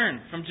should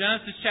learn from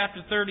Genesis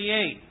chapter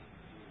 38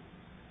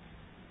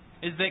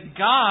 is that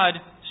God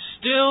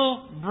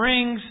still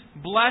brings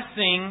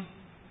blessing,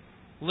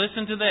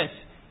 listen to this,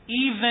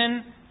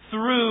 even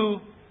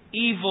through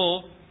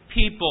evil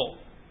people.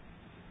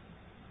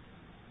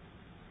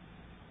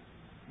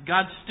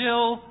 God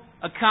still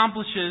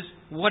accomplishes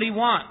what He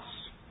wants.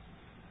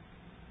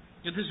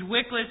 Yet this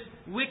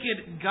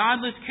wicked,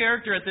 godless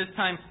character at this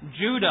time,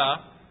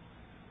 Judah,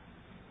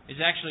 is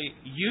actually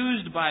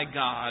used by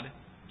God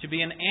to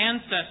be an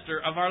ancestor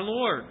of our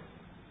Lord.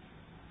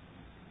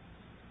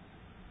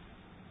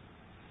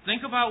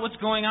 Think about what's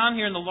going on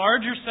here in the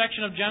larger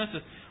section of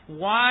Genesis.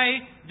 Why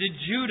did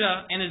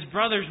Judah and his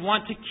brothers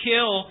want to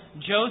kill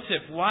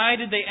Joseph? Why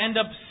did they end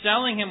up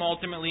selling him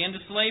ultimately into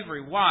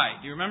slavery? Why?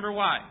 Do you remember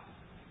why?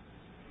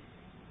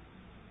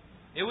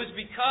 It was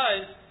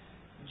because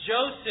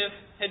Joseph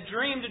had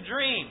dreamed a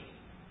dream.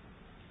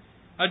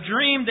 A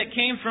dream that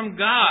came from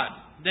God.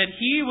 That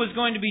he was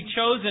going to be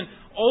chosen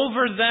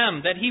over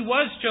them. That he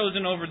was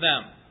chosen over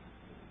them.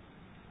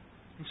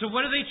 And so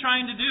what are they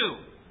trying to do?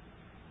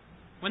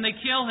 When they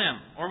kill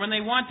him, or when they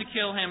want to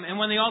kill him, and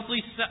when they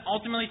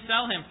ultimately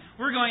sell him,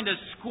 we're going to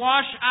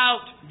squash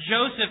out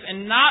Joseph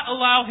and not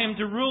allow him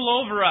to rule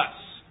over us.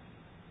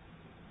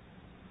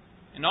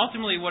 And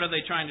ultimately, what are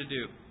they trying to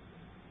do?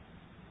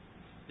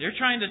 They're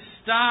trying to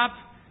stop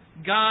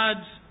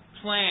God's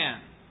plan.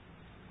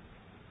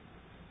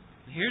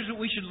 Here's what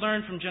we should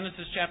learn from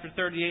Genesis chapter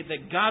 38,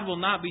 that God will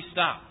not be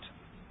stopped.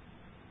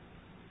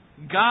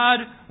 God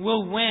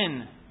will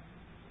win.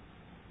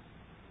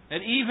 That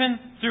even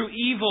through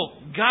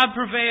evil, God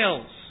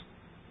prevails.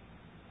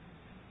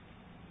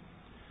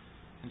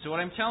 And so what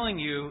I'm telling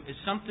you is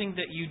something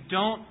that you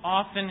don't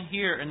often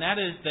hear, and that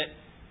is that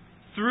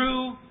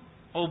through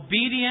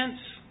obedience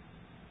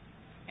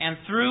and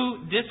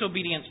through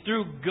disobedience,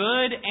 through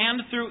good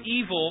and through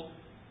evil,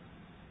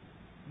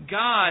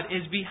 God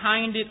is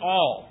behind it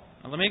all.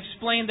 Now let me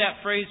explain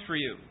that phrase for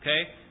you,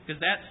 okay?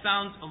 Because that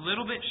sounds a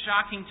little bit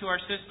shocking to our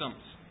systems.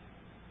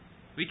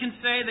 We can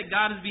say that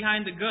God is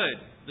behind the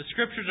good. The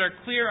Scriptures are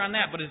clear on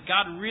that, but is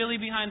God really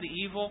behind the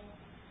evil?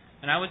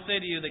 And I would say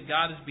to you that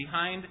God is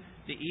behind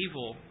the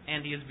evil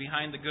and He is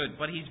behind the good.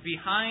 But He's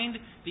behind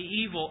the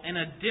evil in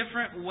a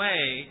different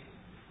way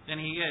than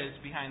He is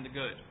behind the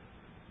good.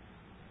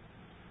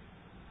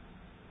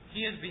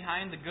 He is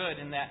behind the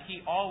good in that He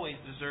always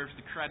deserves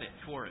the credit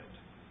for it.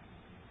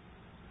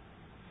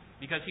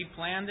 Because He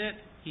planned it,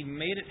 He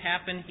made it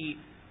happen,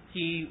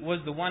 He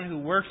was the one who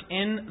worked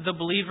in the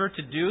believer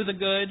to do the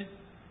good.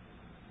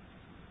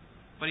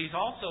 But He's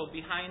also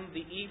behind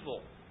the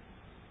evil.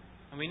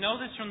 And we know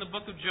this from the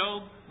book of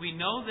Job. We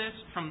know this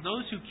from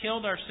those who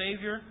killed our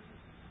Savior.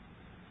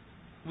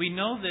 We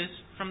know this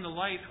from the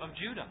life of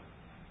Judah.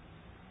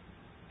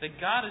 That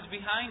God is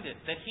behind it.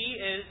 That He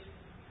is,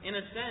 in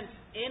a sense,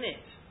 in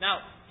it.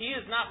 Now, He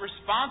is not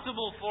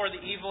responsible for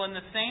the evil in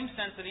the same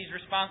sense that He's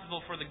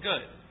responsible for the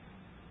good.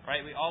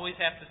 Right? We always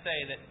have to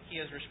say that He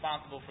is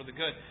responsible for the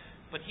good.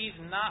 But He's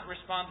not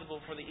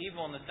responsible for the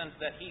evil in the sense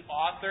that He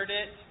authored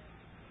it,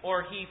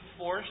 or He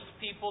forced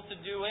people to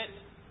do it,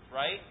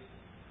 right?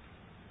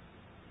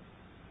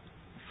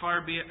 Far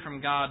be it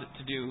from God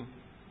to do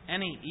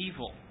any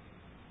evil.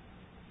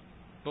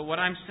 But what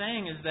I'm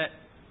saying is that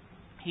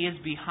He is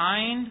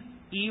behind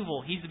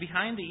evil. He's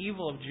behind the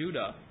evil of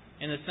Judah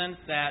in the sense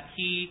that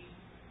He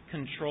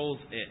controls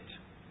it.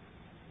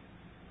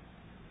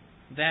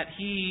 That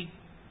He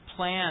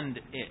planned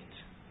it.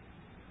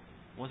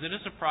 Was it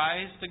a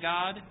surprise to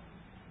God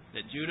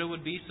that Judah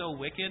would be so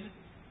wicked?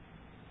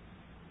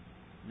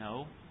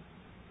 No.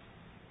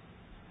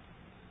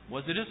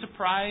 Was it a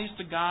surprise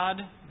to God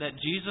that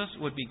Jesus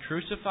would be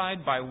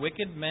crucified by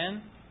wicked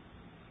men?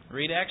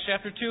 Read Acts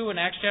chapter 2 and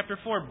Acts chapter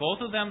 4. Both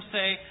of them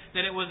say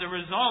that it was a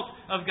result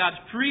of God's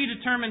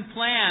predetermined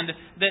plan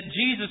that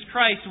Jesus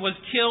Christ was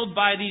killed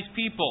by these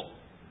people.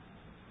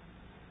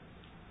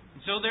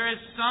 So there is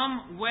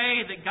some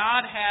way that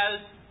God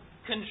has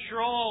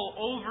control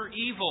over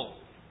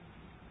evil.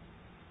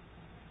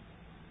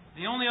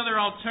 The only other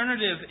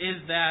alternative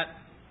is that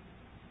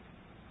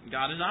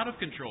God is out of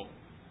control.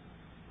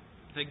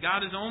 That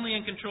God is only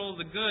in control of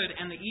the good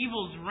and the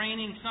evil is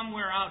reigning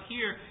somewhere out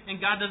here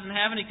and God doesn't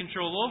have any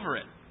control over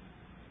it.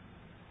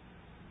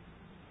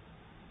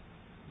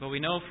 But we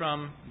know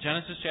from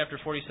Genesis chapter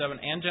 47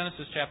 and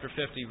Genesis chapter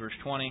 50 verse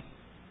 20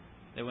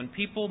 that when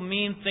people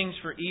mean things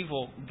for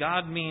evil,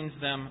 God means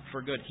them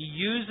for good. He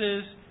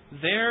uses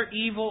their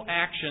evil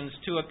actions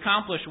to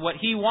accomplish what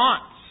He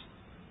wants.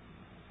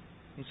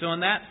 And so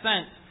in that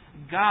sense,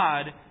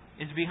 God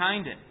is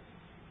behind it.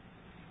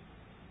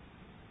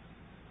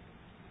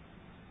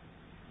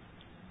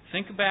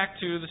 Think back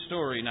to the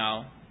story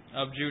now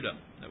of Judah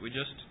that we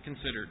just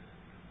considered.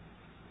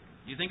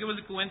 Do you think it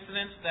was a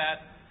coincidence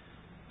that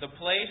the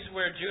place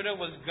where Judah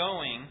was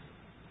going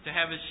to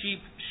have his sheep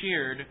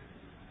sheared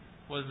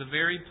was the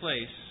very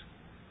place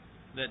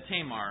that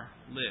Tamar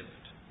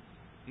lived?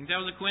 Think that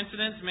was a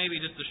coincidence?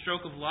 Maybe just a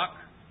stroke of luck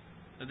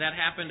that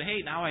happened?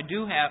 Hey, now I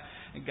do have,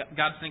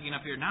 God's thinking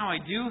up here, now I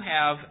do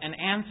have an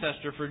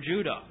ancestor for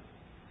Judah.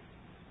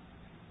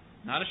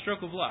 Not a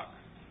stroke of luck.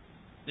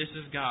 This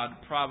is God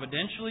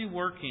providentially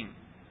working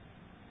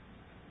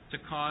to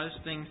cause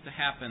things to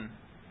happen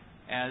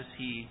as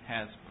He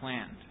has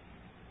planned.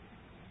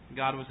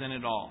 God was in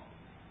it all.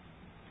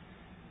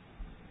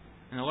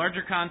 In the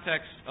larger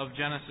context of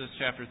Genesis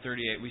chapter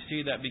 38, we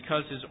see that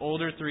because his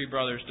older three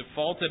brothers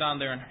defaulted on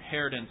their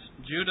inheritance,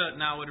 Judah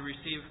now would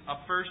receive a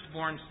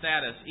firstborn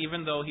status,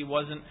 even though he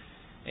wasn't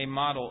a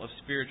model of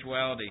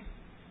spirituality.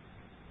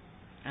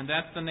 And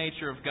that's the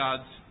nature of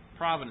God's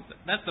providence.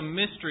 That's the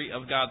mystery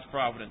of God's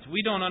providence.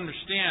 We don't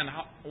understand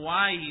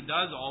why He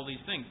does all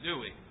these things, do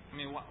we? I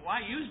mean, why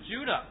use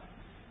Judah?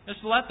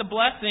 Just let the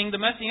blessing, the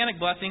Messianic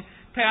blessing,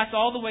 pass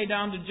all the way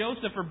down to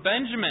Joseph or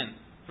Benjamin,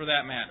 for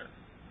that matter.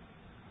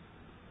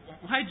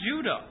 Why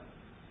Judah?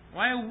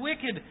 Why a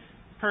wicked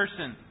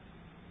person?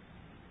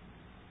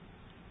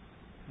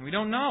 We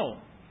don't know.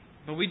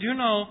 But we do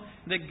know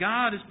that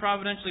God is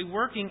providentially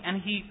working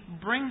and He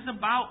brings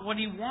about what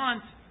He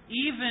wants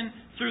even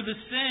through the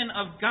sin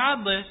of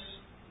godless,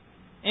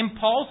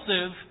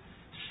 impulsive,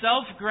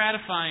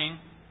 self-gratifying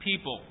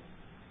people.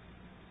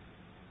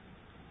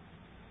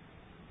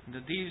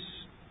 That these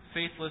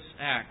faithless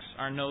acts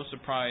are no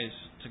surprise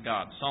to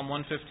God. Psalm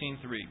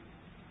 115:3.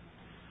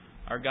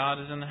 Our God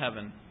is in the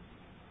heaven,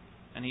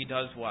 and He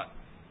does what?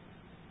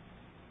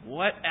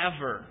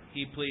 Whatever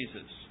He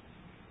pleases.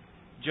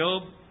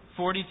 Job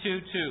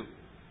 42:2.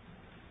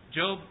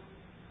 Job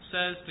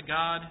says to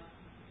God,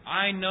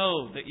 I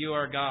know that You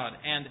are God,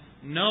 and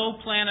no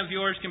plan of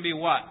Yours can be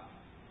what?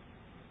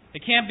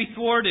 It can't be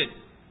thwarted.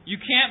 You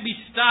can't be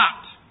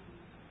stopped.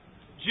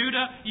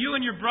 Judah, you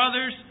and your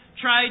brothers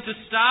tried to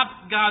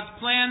stop God's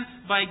plan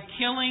by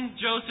killing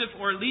Joseph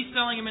or at least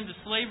selling him into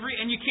slavery,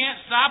 and you can't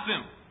stop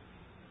Him.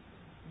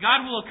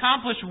 God will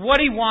accomplish what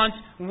He wants,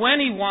 when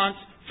He wants,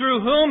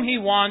 through whom He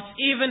wants,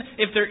 even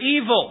if they're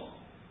evil.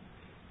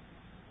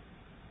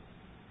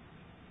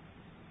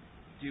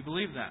 Do you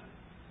believe that?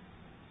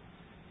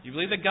 Do you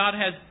believe that God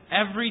has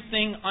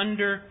everything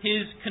under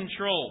His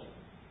control?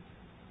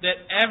 That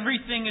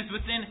everything is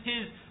within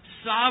His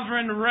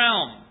sovereign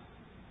realm?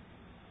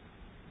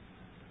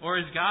 Or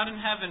is God in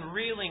heaven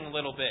reeling a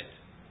little bit?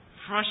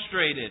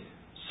 Frustrated?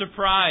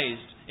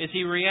 Surprised? Is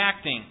He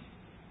reacting?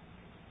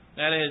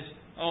 That is,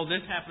 oh,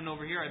 this happened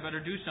over here, I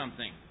better do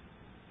something.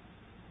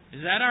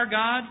 Is that our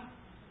God?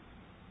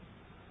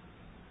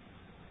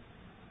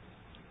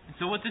 And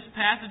so what this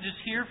passage is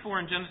here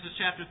for in Genesis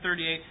chapter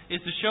 38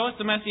 is to show us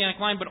the Messianic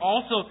line, but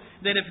also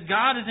that if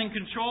God is in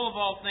control of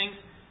all things,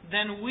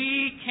 then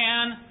we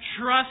can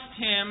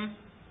trust Him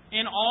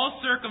in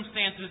all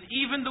circumstances,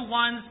 even the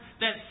ones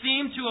that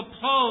seem to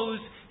oppose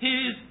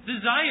His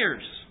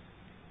desires.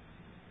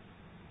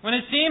 When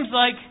it seems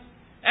like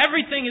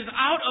everything is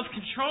out of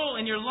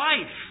control in your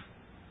life,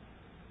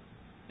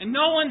 and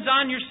no one's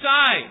on your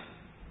side,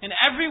 and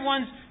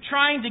everyone's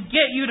trying to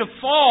get you to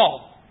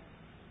fall,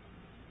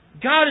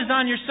 God is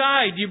on your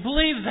side. Do you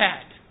believe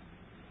that?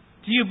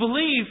 Do you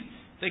believe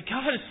that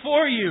God is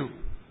for you?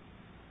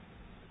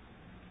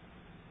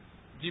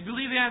 Do you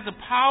believe He has the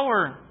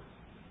power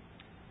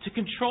to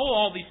control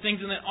all these things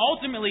and that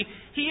ultimately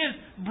He is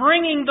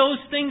bringing those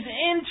things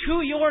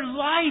into your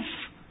life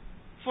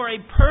for a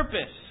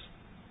purpose?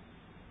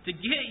 To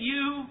get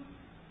you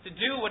to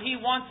do what He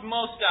wants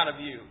most out of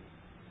you.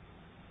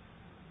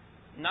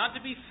 not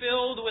to be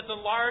filled with a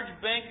large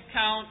bank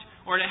account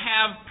or to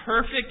have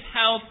perfect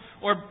health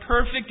or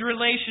perfect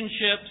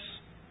relationships,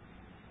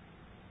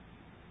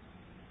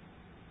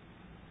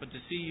 but to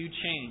see you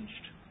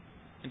changed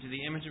into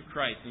the image of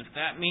Christ. And if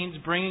that means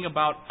bringing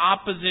about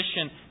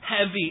opposition,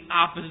 heavy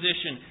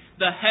opposition,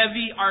 the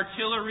heavy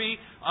artillery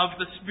of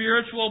the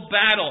spiritual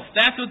battle, if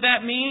that's what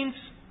that means,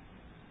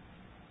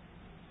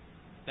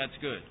 that's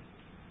good.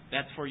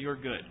 That's for your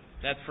good.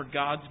 That's for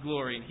God's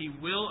glory. And He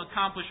will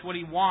accomplish what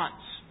He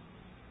wants.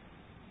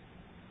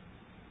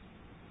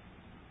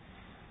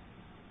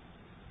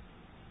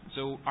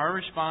 So our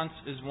response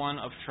is one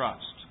of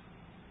trust.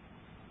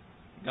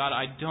 God,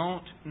 I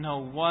don't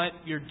know what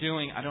You're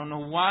doing. I don't know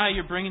why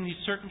You're bringing these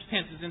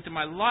circumstances into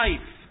my life.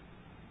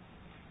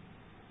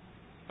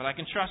 But I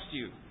can trust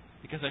You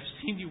because I've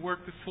seen You work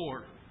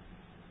before.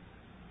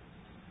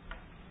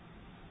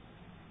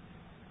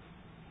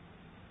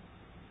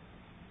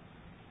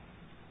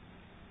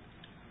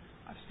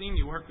 I've seen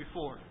You work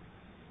before.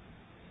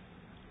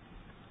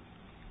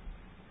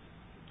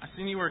 I've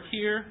seen You work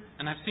here,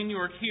 and I've seen You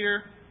work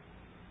here.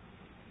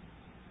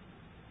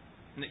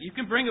 And that You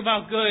can bring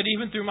about good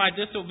even through my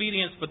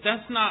disobedience, but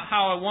that's not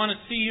how I want to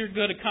see Your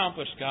good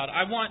accomplished, God.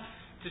 I want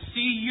to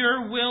see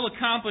Your will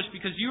accomplished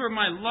because You are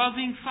my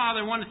loving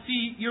Father. I want to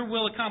see Your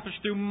will accomplished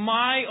through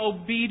my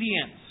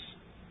obedience.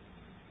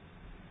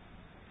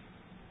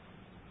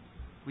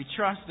 We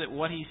trust that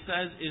what He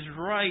says is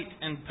right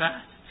and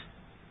best.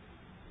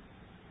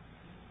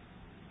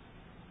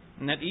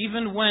 And that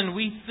even when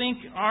we think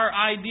our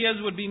ideas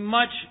would be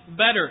much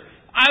better,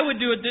 I would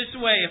do it this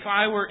way if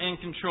I were in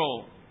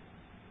control.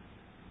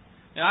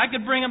 And I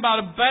could bring about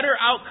a better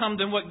outcome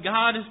than what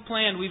God has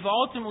planned. We've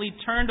ultimately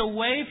turned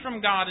away from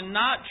God and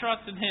not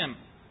trusted Him.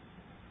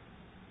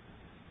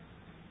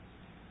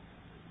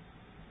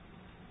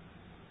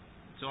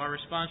 So our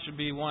response should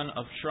be one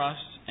of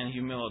trust and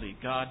humility.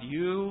 God,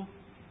 You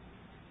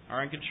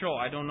are in control.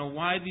 I don't know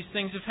why these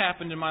things have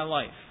happened in my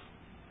life.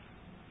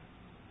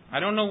 I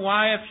don't know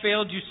why I've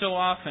failed You so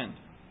often.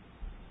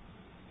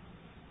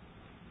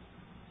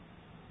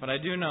 But I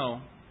do know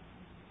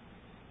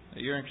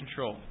that You're in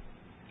control.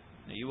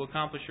 That You will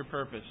accomplish Your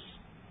purpose.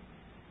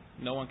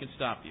 No one can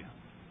stop You.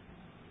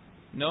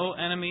 No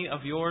enemy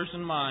of Yours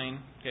and mine.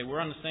 Okay, we're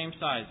on the same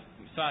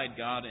side,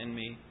 God and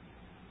me.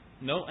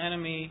 No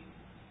enemy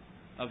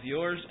of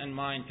Yours and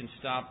mine can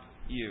stop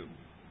You.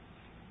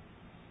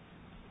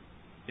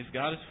 If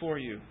God is for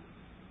You,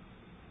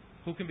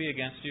 who can be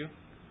against You?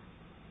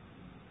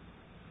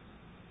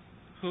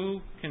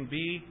 Who can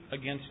be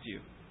against You?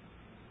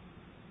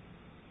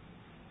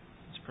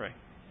 Let's pray.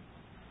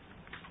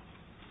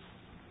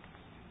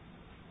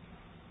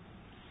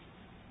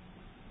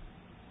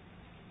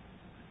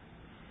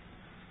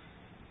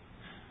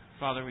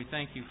 Father, we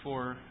thank You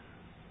for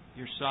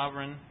Your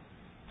sovereign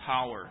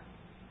power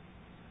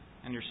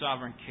and Your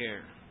sovereign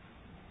care.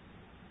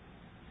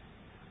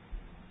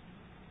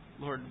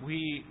 Lord,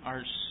 we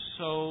are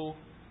so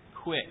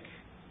quick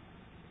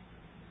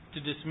to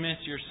dismiss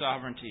Your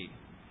sovereignty.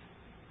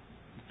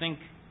 Think,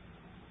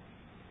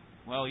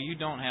 well, You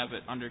don't have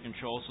it under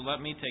control, so let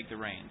me take the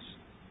reins.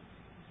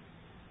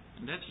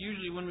 And that's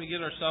usually when we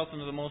get ourselves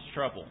into the most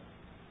trouble.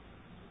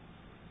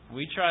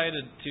 We try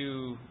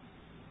to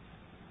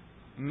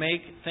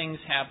make things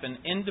happen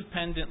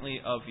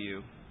independently of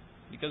You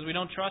because we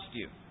don't trust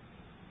You.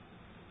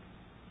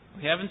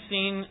 We haven't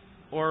seen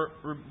or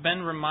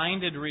been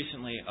reminded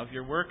recently of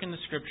Your work in the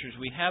Scriptures.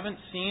 We haven't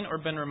seen or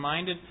been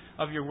reminded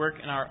of Your work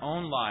in our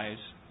own lives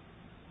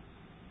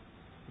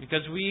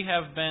because we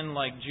have been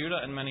like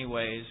Judah in many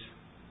ways,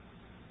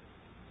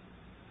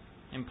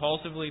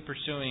 impulsively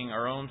pursuing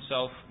our own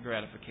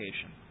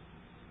self-gratification.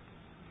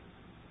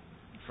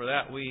 For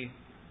that we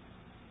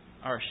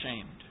are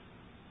ashamed.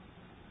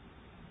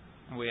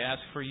 And we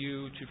ask for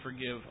You to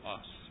forgive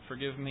us.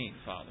 Forgive me,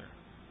 Father.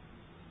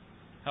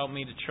 Help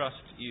me to trust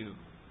You,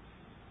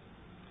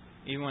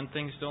 even when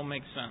things don't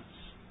make sense.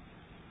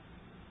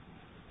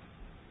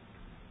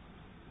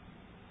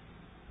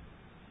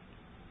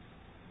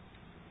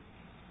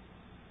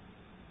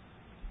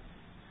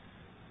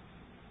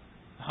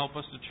 Help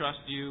us to trust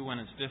You when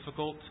it's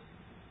difficult,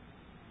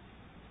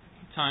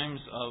 in times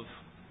of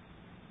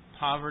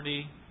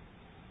poverty,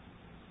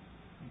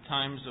 in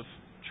times of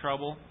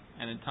trouble,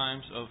 and in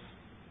times of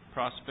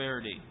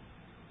prosperity.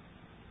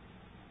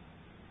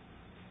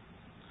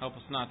 Help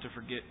us not to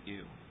forget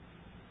You.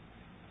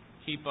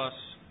 Keep us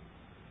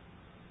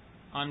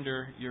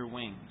under Your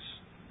wings.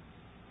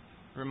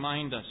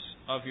 Remind us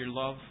of Your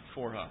love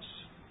for us.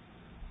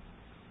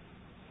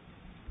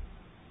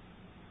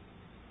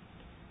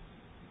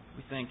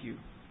 We thank You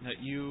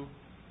that You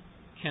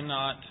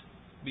cannot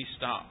be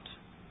stopped.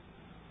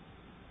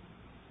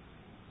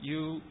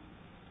 You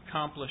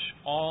accomplish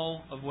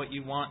all of what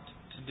You want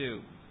to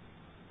do.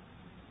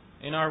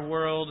 In our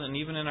world and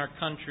even in our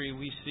country,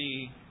 we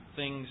see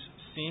things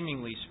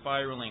seemingly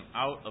spiraling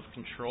out of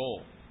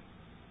control.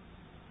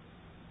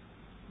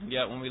 And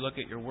yet, when we look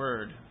at Your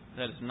Word,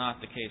 that is not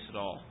the case at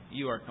all.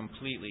 You are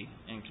completely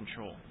in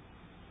control.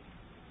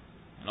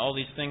 And all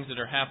these things that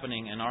are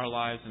happening in our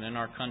lives and in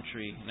our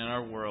country and in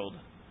our world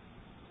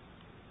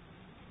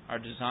are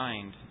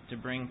designed to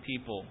bring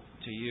people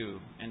to you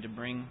and to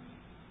bring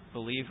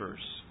believers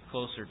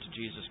closer to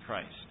Jesus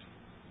Christ.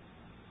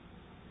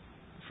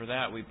 For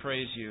that, we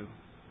praise you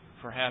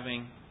for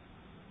having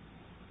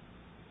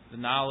the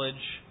knowledge,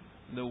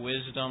 the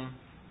wisdom,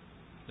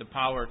 the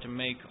power to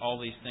make all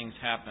these things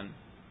happen.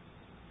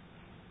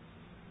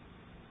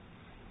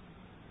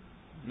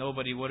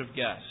 Nobody would have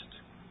guessed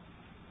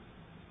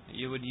that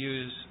you would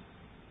use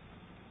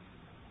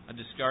a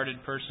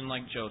discarded person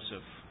like Joseph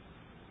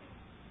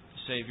to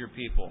save your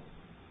people.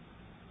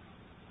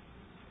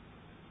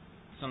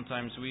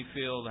 Sometimes we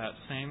feel that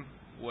same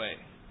way.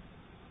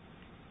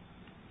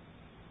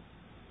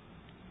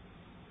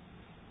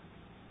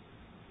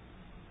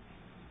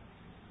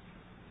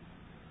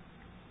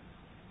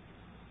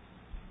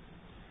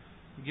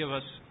 Give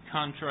us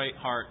contrite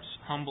hearts,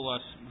 humble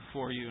us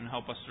before you, and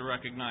help us to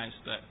recognize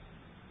that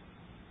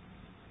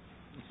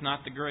it's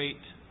not the great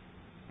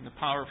and the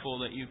powerful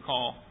that you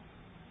call,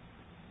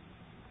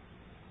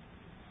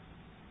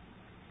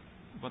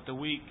 but the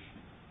weak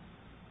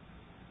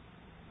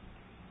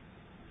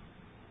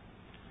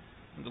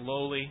and the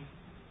lowly,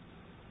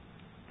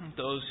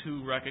 those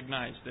who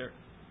recognize their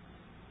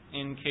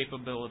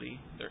incapability,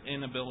 their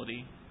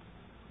inability.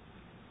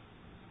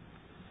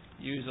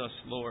 Use us,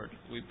 Lord,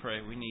 we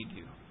pray. We need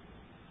you.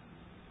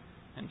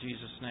 In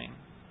Jesus' name,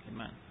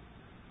 amen.